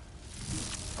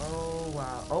 Oh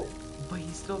wow. Oh, but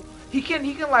he can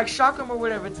like shock him or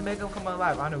whatever to make him come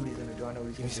alive. I know what he's gonna do. I know what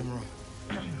he's gonna do. Give me some room.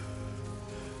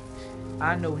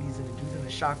 I know what he's gonna do. He's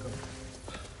gonna shock him.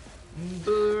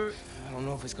 I don't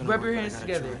know if it's gonna Rub work, your hands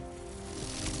together. try.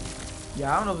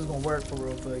 Yeah, I don't know if it's gonna work for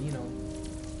real, but you know,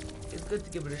 it's good to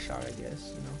give it a shot, I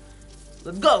guess. You know,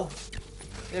 let's go.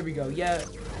 There we go. Yeah.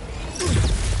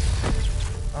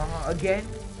 Again.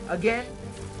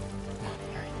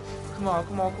 Come on.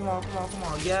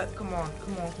 Yeah, come on.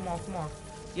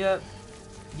 Yep.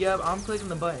 I'm clicking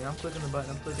the button. There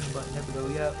we go.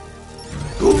 Yep.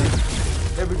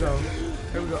 There we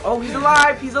go. Oh, he's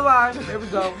alive. There we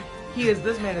go.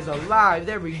 This man is alive.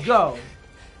 There we go.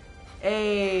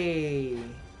 Hey.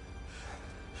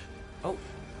 Oh.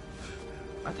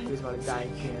 I think he was about to die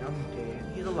again. I'm dead.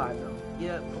 He's alive though.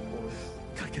 Yep, of course.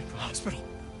 Gotta get to the hospital.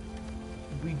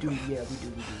 We do. Yeah, we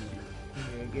do.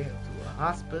 Yeah, get him to a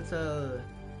hospital.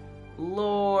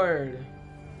 Lord.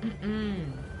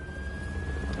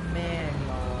 Man,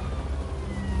 y'all.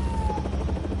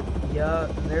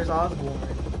 Yup, and there's Osborn.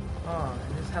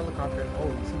 And this helicopter. Oh,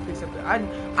 he picks up the. I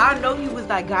know he was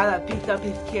that guy that picked up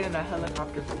his kid in a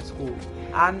helicopter from school.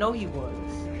 I know he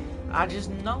was. I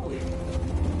just know it.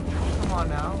 Come on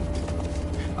now.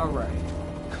 Alright.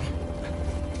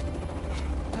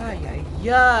 Ay.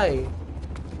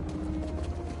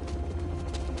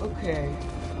 Okay.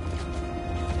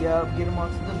 Yup, get him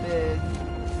onto the bed.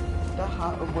 The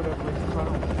hot or whatever it's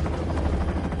called.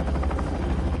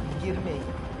 Get him in.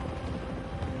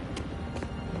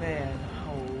 Man,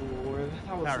 oh Lord,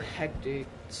 that was Harry. hectic.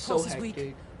 So Pulse is hectic.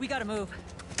 weak. We gotta move.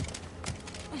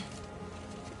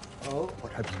 Oh.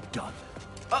 What have you done?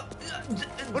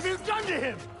 What have you done to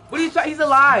him? What are you talking? He's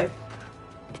alive.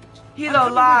 He's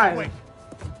alive. Wait.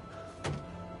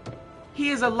 He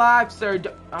is alive, sir.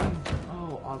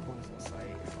 Oh, Osborn's on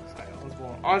site.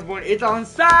 Osborn, it's on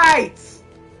site.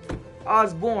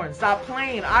 Osborn, stop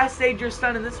playing. I saved your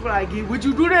son, and this is what I give. What'd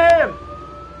you do to him?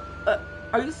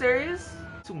 Are you serious?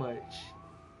 Too much.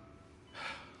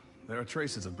 There are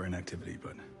traces of brain activity,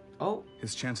 but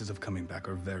his chances of coming back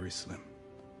are very slim.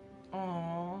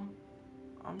 Aww.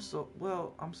 I'm sorry.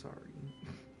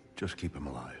 Just keep him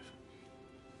alive.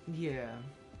 Yeah.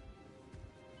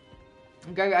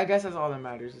 I guess that's all that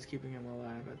matters, is keeping him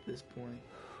alive at this point.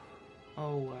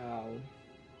 Oh, wow.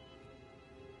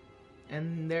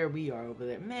 And there we are over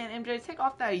there. Man, MJ, take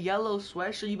off that yellow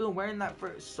sweatshirt. You've been wearing that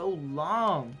for so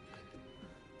long.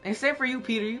 And same for you,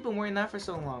 Peter. You've been wearing that for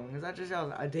so long. Is that just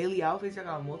a daily outfit? Y'all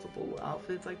got multiple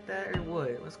outfits like that? Or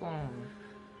what? What's going on?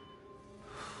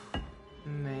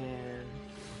 Man.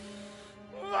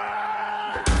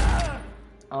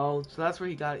 Oh, so that's where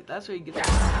he got it. That's where he gets it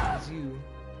from. It's you.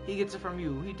 He gets it from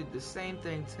you. He did the same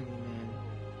thing to me, man.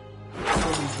 I'll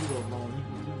leave you alone.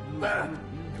 You're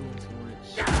doing too much.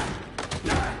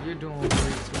 You're doing way too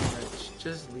much.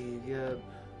 Just leave. Yeah.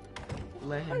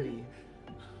 Let him be.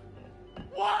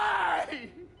 Why?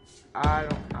 I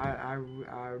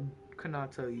could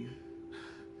not tell you.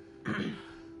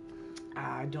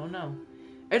 I don't know.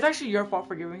 It's actually your fault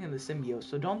for giving him the symbiote,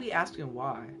 so don't be asking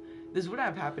why. This would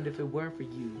have happened if it weren't for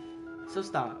you. So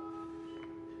stop.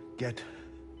 Get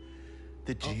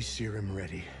the G serum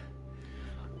ready.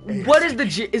 What is the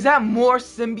G? Is that more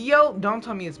symbiote? Don't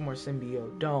tell me it's more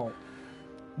symbiote. Don't.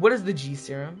 What is the G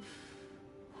serum?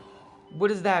 What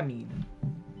does that mean?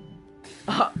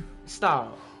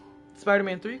 Stop.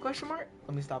 Spider-Man 3 question mark?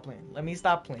 Let me stop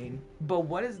playing. But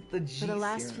what is the G For the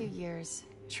last serum? few years,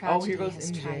 Here tragedy goes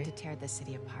has MJ. tried to tear the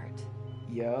city apart.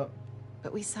 Yup.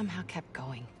 But we somehow kept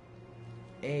going.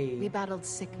 Hey. We battled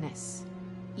sickness,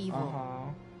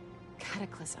 evil,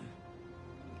 cataclysm.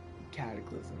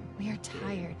 Cataclysm. We are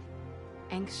tired,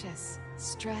 anxious,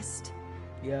 stressed,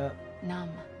 numb.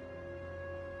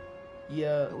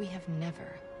 But we have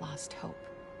never lost hope.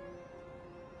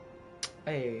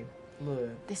 Hey,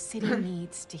 look. The city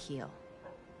needs to heal.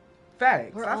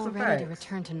 Facts. We're all ready to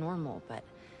return to normal, but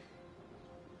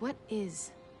what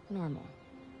is normal?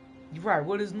 You're right.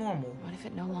 What is normal? What if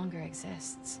it no longer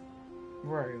exists?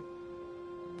 Right.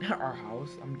 Our house.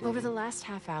 I'm dead. Over the last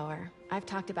half hour, I've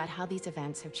talked about how these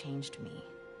events have changed me.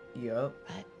 Yep.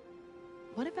 But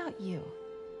what about you?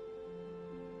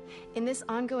 In this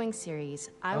ongoing series,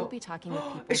 I will be talking with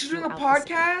people. Is she doing a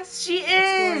podcast? She is!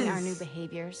 Exploring our new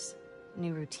behaviors,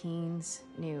 new routines,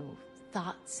 new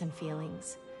thoughts and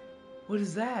feelings. What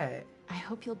is that? I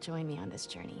hope you'll join me on this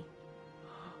journey.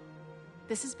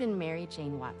 This has been Mary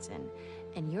Jane Watson,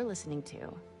 and you're listening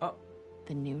to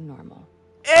The New Normal.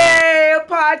 Hey, a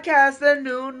podcast, The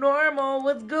New Normal.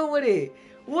 What's good with it?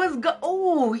 What's good?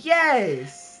 Oh,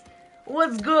 yes.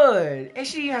 What's good? And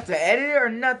she didn't have to edit it or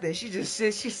nothing. She just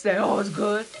said, oh, it's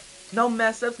good. No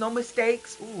mess ups, no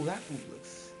mistakes. Ooh, that food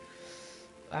looks...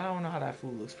 I don't know how that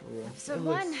food looks for real. Episode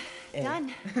 1,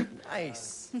 done.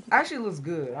 Nice. Actually looks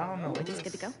good. I don't know. We're just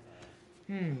good to go.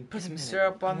 Put some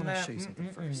syrup on that. Show you something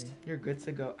first. You're good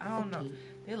to go. I don't know.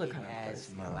 They look kind of has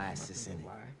molasses in it.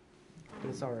 But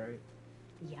it's alright.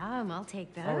 Yum, I'll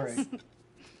take those. Alright.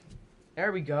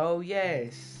 There we go.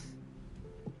 Yes.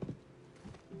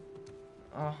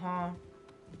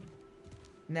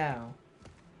 Now,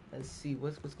 let's see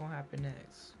what's gonna happen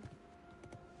next.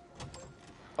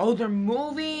 Oh, they're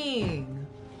moving.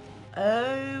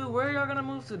 Oh, where are y'all gonna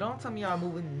move to? Don't tell me y'all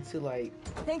moving into like.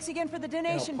 Thanks again for the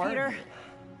donation, Peter.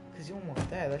 Cause you don't want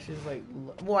that. That's just like.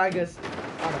 Well, I guess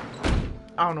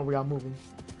I don't know where y'all moving.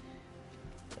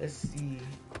 Let's see.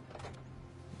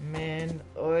 Man,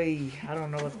 oi, I don't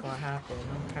know what's gonna happen.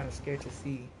 I'm kind of scared to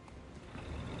see.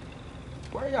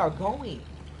 Where are y'all going?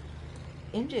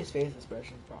 MJ's face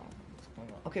expression problem. What's going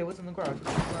on? Okay, what's in the garage?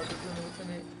 What's in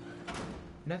it?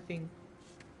 Nothing.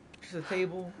 Just a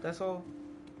table. That's all.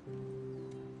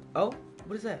 Oh,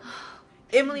 what is that?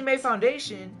 Emily May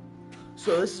Foundation.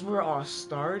 So this is where it all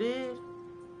started?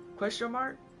 Question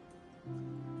mark?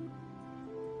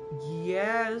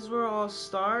 Yeah, this is where it all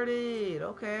started.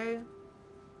 Okay.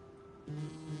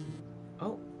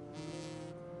 Oh.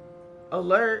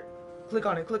 Alert. Click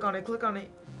on it, click on it, click on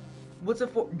it. What's it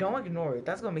for? Don't ignore it.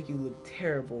 That's gonna make you look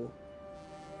terrible.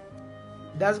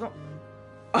 That's gonna...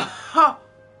 Have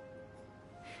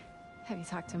you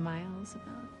talked to Miles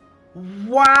about?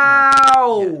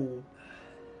 Wow! Yeah.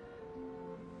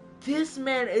 This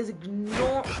man is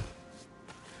ignoring...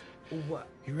 What?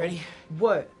 You ready?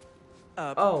 What?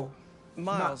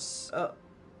 Miles.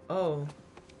 Oh.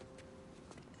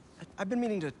 I've been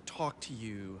meaning to talk to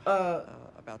you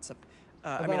about something.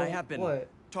 I mean, I have been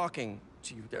talking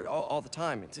to you all the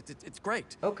time. It's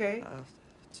great. Okay.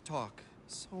 To talk.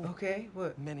 So okay.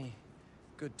 What? Many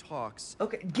good talks.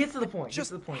 Okay. Get to the point. Just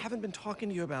get to the point. Haven't been talking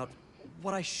to you about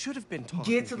what I should have been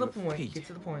talking. Get to the you point. Pete. Get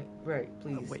to the point. Right.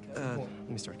 Please. Wait. Let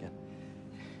me start again.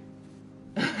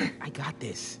 I got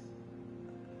this.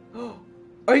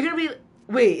 Are you gonna be?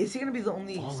 Wait. Is he gonna be the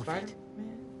only All of Spider-Man? it.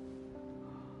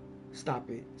 Stop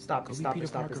it. Stop Go it. be Stop Peter it.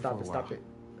 Stop Parker it. Stop for it. a Stop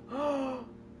while. it.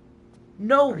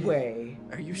 No way.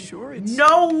 Are you sure? It's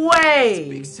No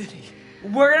way. It's a big city.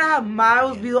 We're gonna have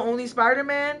Miles be the only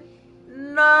Spider-Man?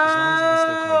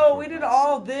 No. We did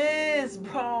all this,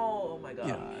 bro. Oh my god.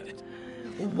 You don't need it.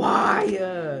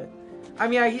 Why? I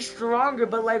mean, he's stronger,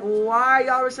 but like, why?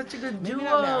 Y'all were such a good duo. Maybe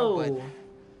not now, but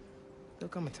there'll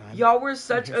come a time. Y'all were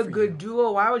such here a for good you.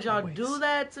 duo. Why would y'all Always. do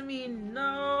that to me?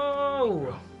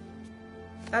 No.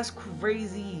 That's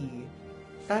crazy.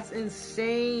 That's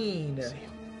insane. See you.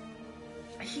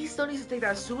 He still needs to take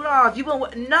that suit off. You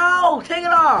been no, take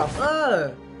it off.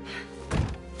 Oh,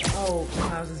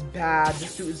 Miles is bad.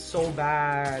 This suit is so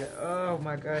bad. Oh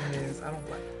my goodness. I don't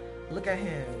like. Look at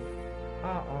him.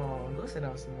 Go sit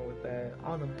down some more with that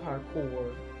on the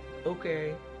parkour.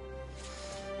 Okay.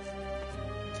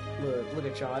 Look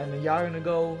at y'all, and then y'all gonna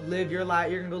go live your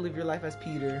life. You're gonna go live your life as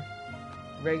Peter,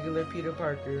 regular Peter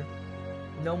Parker.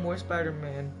 No more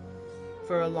Spider-Man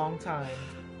for a long time.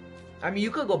 I mean,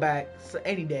 you could go back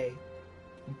any day,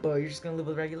 but you're just gonna live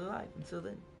a regular life until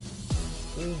then.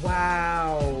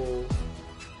 Wow.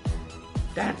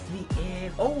 That's the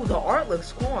end. Oh, the art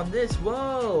looks cool on this.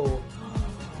 Whoa.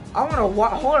 I wanna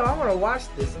hold on. I wanna watch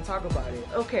this and talk about it.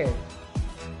 Okay.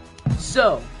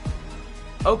 So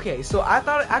I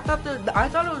thought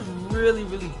it was really,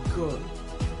 really good.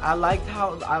 I liked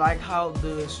how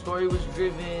the story was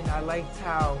driven. I liked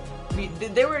how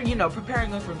they were, you know,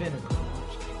 preparing us for Venom.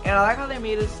 And I like how they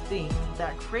made us think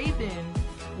that Kraven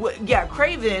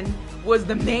was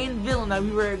the main villain that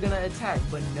we were gonna attack,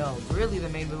 but no, really the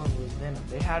main villain was Venom.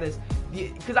 They had us,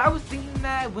 because I was thinking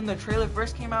that when the trailer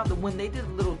first came out, that when they did a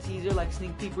little teaser, like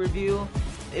sneak peek reveal,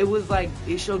 it was like,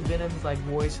 it showed Venom's like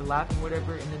voice or laughing or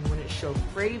whatever, and then when it showed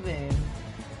Kraven,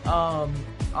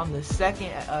 on the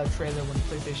second trailer when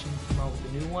PlayStation came out with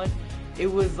the new one,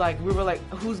 it was like, we were like,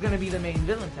 who's gonna be the main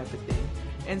villain type of thing,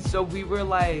 and so we were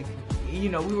like, you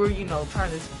know,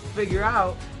 trying to figure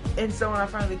out. And so when I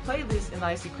finally play this and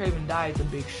I see Kraven die, it's a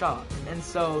big shock. And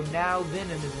so now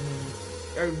Venom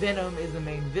is the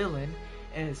main villain,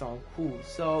 and it's all cool.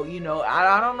 So, you know,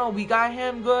 I don't know, we got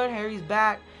him good, Harry's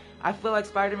back. I feel like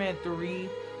Spider-Man 3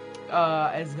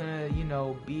 is gonna, you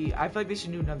know, be, I feel like they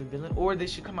should do another villain, or they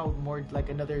should come out with more, like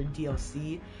another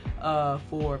DLC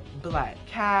for Black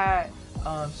Cat,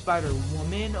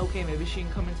 Spider-Woman. Okay, maybe she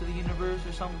can come into the universe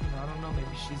or something, I don't know,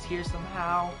 maybe she's here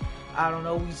somehow, I don't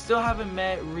know. We still haven't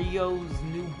met Rio's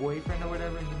new boyfriend or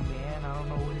whatever, new man, I don't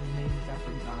know what his name is, I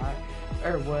forgot,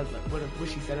 or what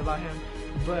she said about him,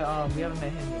 but we haven't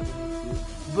met him yet,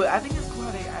 but I think it's cool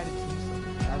how they added him,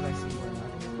 as I see right now. I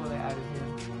think it's cool they added him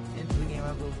into the game.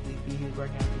 I will sleepy, he was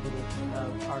working out the little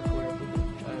parkour at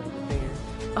the fair.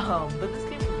 But this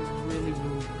game is really,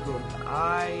 really good.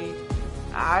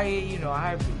 You know, I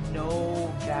have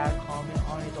no bad comment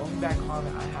on it. The only bad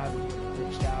comment I have is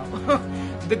glitched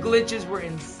out. The glitches were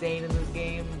insane in this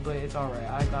game, but it's alright.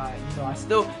 I got, you know, I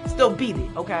still beat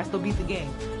it. Okay, I still beat the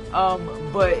game.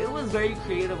 But it was very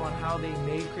creative on how they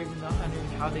made Kraven the Hunter,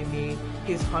 how they made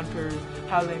his hunters,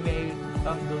 how they made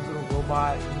those little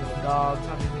robots, you know, dogs,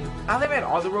 how they made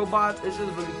all the robots. It's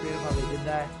just really creative how they did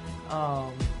that.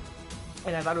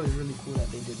 And I thought it was really cool that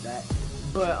they did that.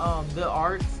 But the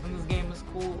art in this game is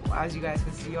cool, as you guys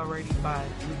can see already by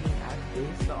looking at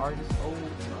this. The art is this is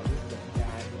a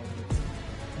bad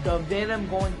moment. The Venom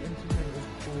going into him is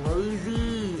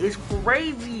crazy. It's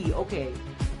crazy. Okay.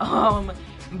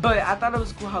 But I thought it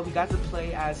was cool how we got to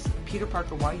play as Peter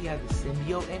Parker while he has the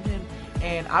symbiote in him.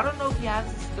 And I don't know if he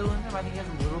has it still in him. I think he has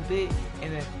a little bit.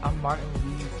 And then Martin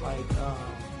Lee's like,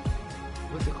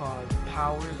 what's it called?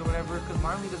 Powers or whatever. Because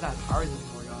Martin Lee doesn't have powers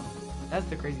anymore, y'all. That's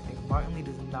the crazy thing. Martin Lee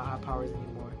does not have powers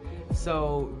anymore.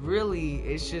 So really,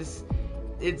 it's just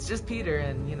Peter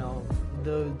and, you know,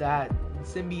 that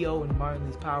symbiote and Martin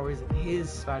Lee's powers and his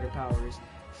spider powers.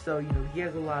 So, you know, he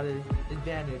has a lot of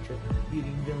advantage of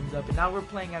beating villains up. And now we're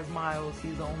playing as Miles.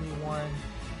 He's the only one.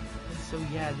 And so,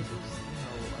 yeah, this was, you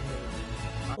know,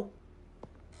 amazing. Oh.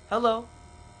 Hello.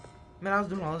 Man, I was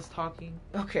doing all this talking.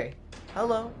 Okay.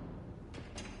 Hello.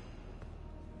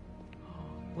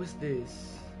 What's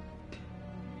this?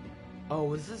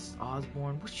 Oh, is this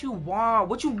Osborn? What you want?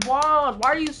 What you want?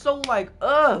 Why are you so like,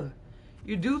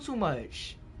 you do too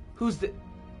much. Who's this?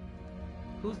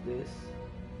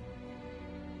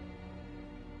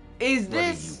 Is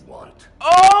this? What do you want?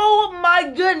 Oh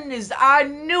my goodness! I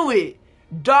knew it.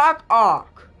 Doc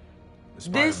Ock.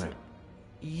 This.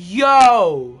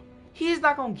 Yo, he's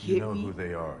not gonna get me. You know who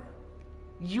they are.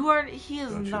 You are. He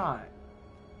is not.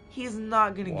 He is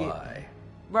not gonna get me. Why?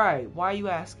 Right? Why are you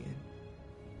asking?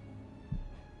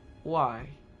 Why?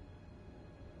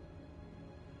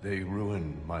 They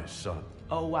ruined my son.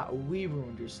 Oh wow, we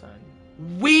ruined your son.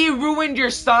 We ruined your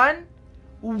son?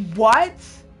 What?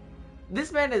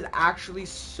 This man is actually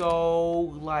so,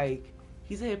 like,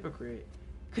 he's a hypocrite.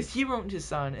 Because he ruined his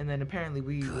son, and then apparently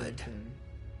we ruined him.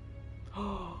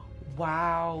 Oh,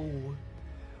 wow.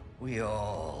 We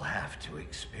all have to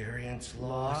experience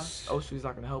loss. Oh, so he's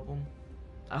not going to help him?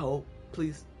 I hope.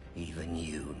 Please. Even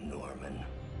you, Norman.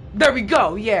 There we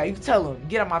go. Yeah, you tell him.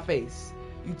 Get on my face.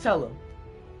 You tell him.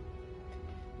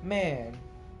 Man.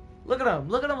 Look at him.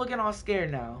 Look at him looking all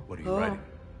scared now. What are you writing?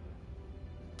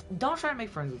 Don't try to make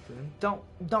friends with him.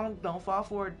 Don't fall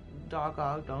for it, Doc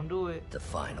Ock. Don't do it. The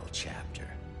final chapter.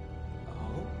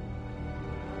 Oh.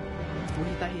 Well,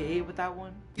 he thought he ate with that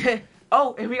one?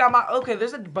 Oh, and we got my... Okay,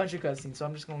 there's a bunch of cutscenes, so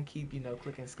I'm just gonna keep, you know,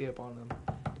 click and skip on them.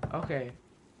 Okay.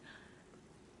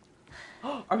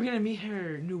 Oh, are we gonna meet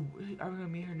her new... Are we gonna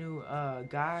meet her new,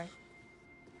 guy?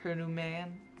 Her new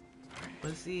man?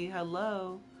 Let's see.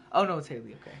 Hello. Oh, no, it's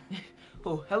Haley. Okay.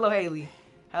 Oh, hello, Haley.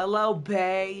 Hello,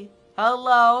 bae.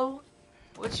 Hello.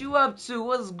 What you up to?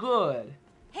 What's good?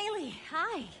 Haley,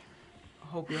 hi.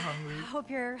 Hope you're hungry. Hope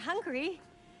you're hungry.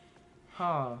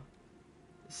 Huh.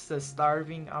 So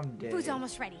starving? I'm dead. Food's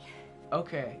almost ready.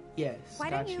 Okay. Yes. Why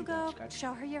don't you go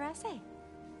show her your essay?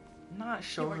 Not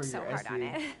show her your essay. You worked so hard on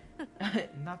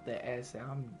it. Not the essay.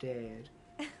 I'm dead.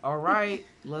 All right,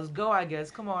 let's go. I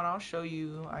guess. Come on, I'll show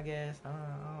you. I guess.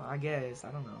 I guess.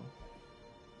 I don't know.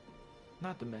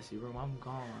 Not the messy room. I'm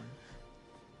gone.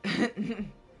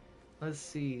 Let's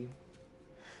see.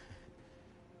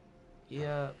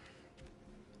 Yep.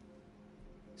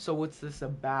 So what's this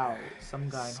about? Some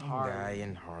guy in Harlem. Some guy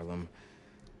in Harlem.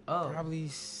 Oh. Probably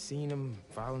seen him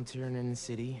volunteering in the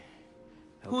city,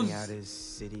 helping out his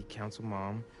city council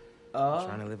mom,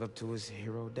 trying to live up to his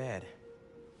hero dad.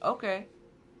 Okay.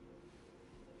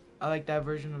 I like that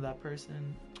version of that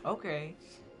person. Okay.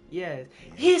 Yes.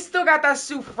 He still got that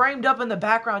suit framed up in the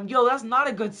background. Yo, that's not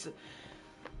a good suit.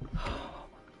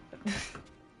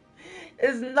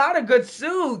 It's not a good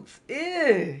suit.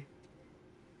 Ew.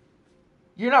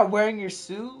 You're not wearing your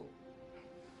suit?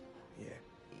 Yeah.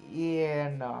 Yeah,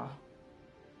 nah.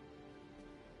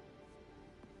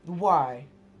 Why?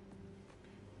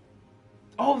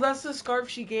 Oh, that's the scarf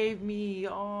she gave me.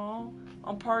 Oh,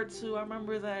 on part 2, I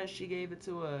remember that she gave it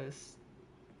to us.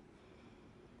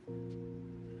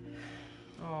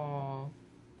 Oh.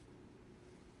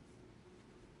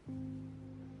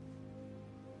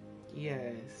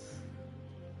 Yes.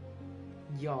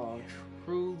 Y'all,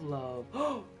 true love.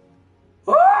 Oh!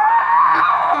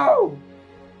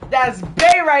 That's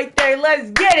bae right there.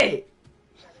 Let's get it.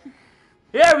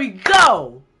 There we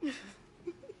go.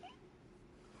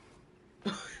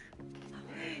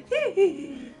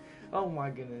 Oh my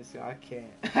goodness, I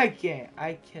can't.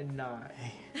 I cannot.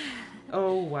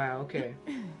 Oh wow, okay.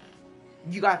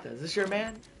 You got this. Is this your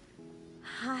man?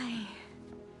 Hi.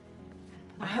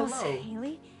 Hello.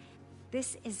 Haley.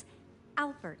 This is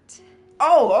Albert.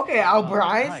 Oh, okay, Albert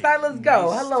Einstein. Let's go.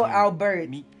 Nice Hello, to Albert.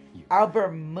 meet you.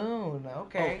 Albert Moon.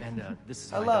 Okay. Oh, and this is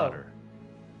Hello. my daughter,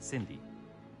 Cindy.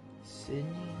 Sydney.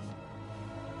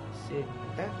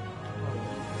 That.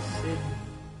 Oh, Sydney.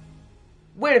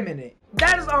 Wait a minute.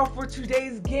 That is all for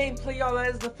today's gameplay, y'all. That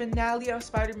is the finale of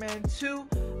Spider-Man 2.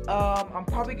 I'm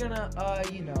probably gonna,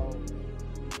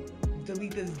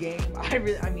 delete this game. I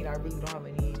really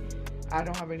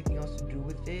don't have anything else to do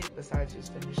with it besides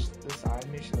just finish the side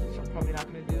missions, which I'm probably not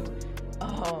gonna do.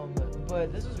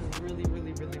 But this was really,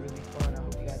 really, really, really fun. I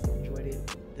hope you guys enjoyed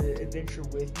it. The adventure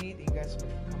with me. Thank you guys so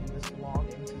much for coming this long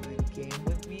into the game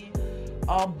with me.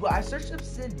 But I searched up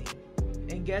Cindy.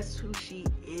 And guess who she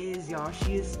is, y'all?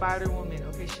 She is Spider-Woman.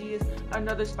 Okay, she is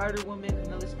another Spider-Woman,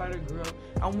 another Spider-Girl.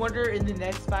 I wonder in the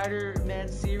next Spider-Man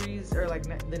series, or like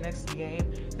the next game,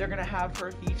 they're gonna have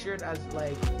her featured as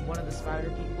like one of the Spider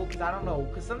people. Cause I don't know.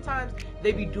 Cause sometimes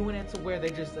they be doing it to where they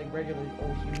just like regular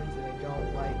old humans and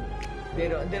they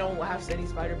don't have any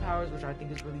spider powers, which I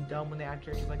think is really dumb when they add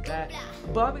characters like that.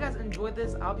 But I hope you guys enjoyed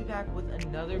this. I'll be back with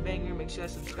another banger. Make sure you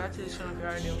guys subscribe to the channel if you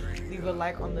are new. Leave a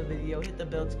like on the video. Hit the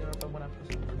bell to get notified when I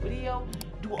post a new video.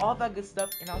 Do all that good stuff,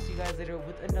 and I'll see you guys later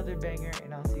with another banger.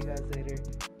 And I'll see you guys later.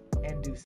 And deuces.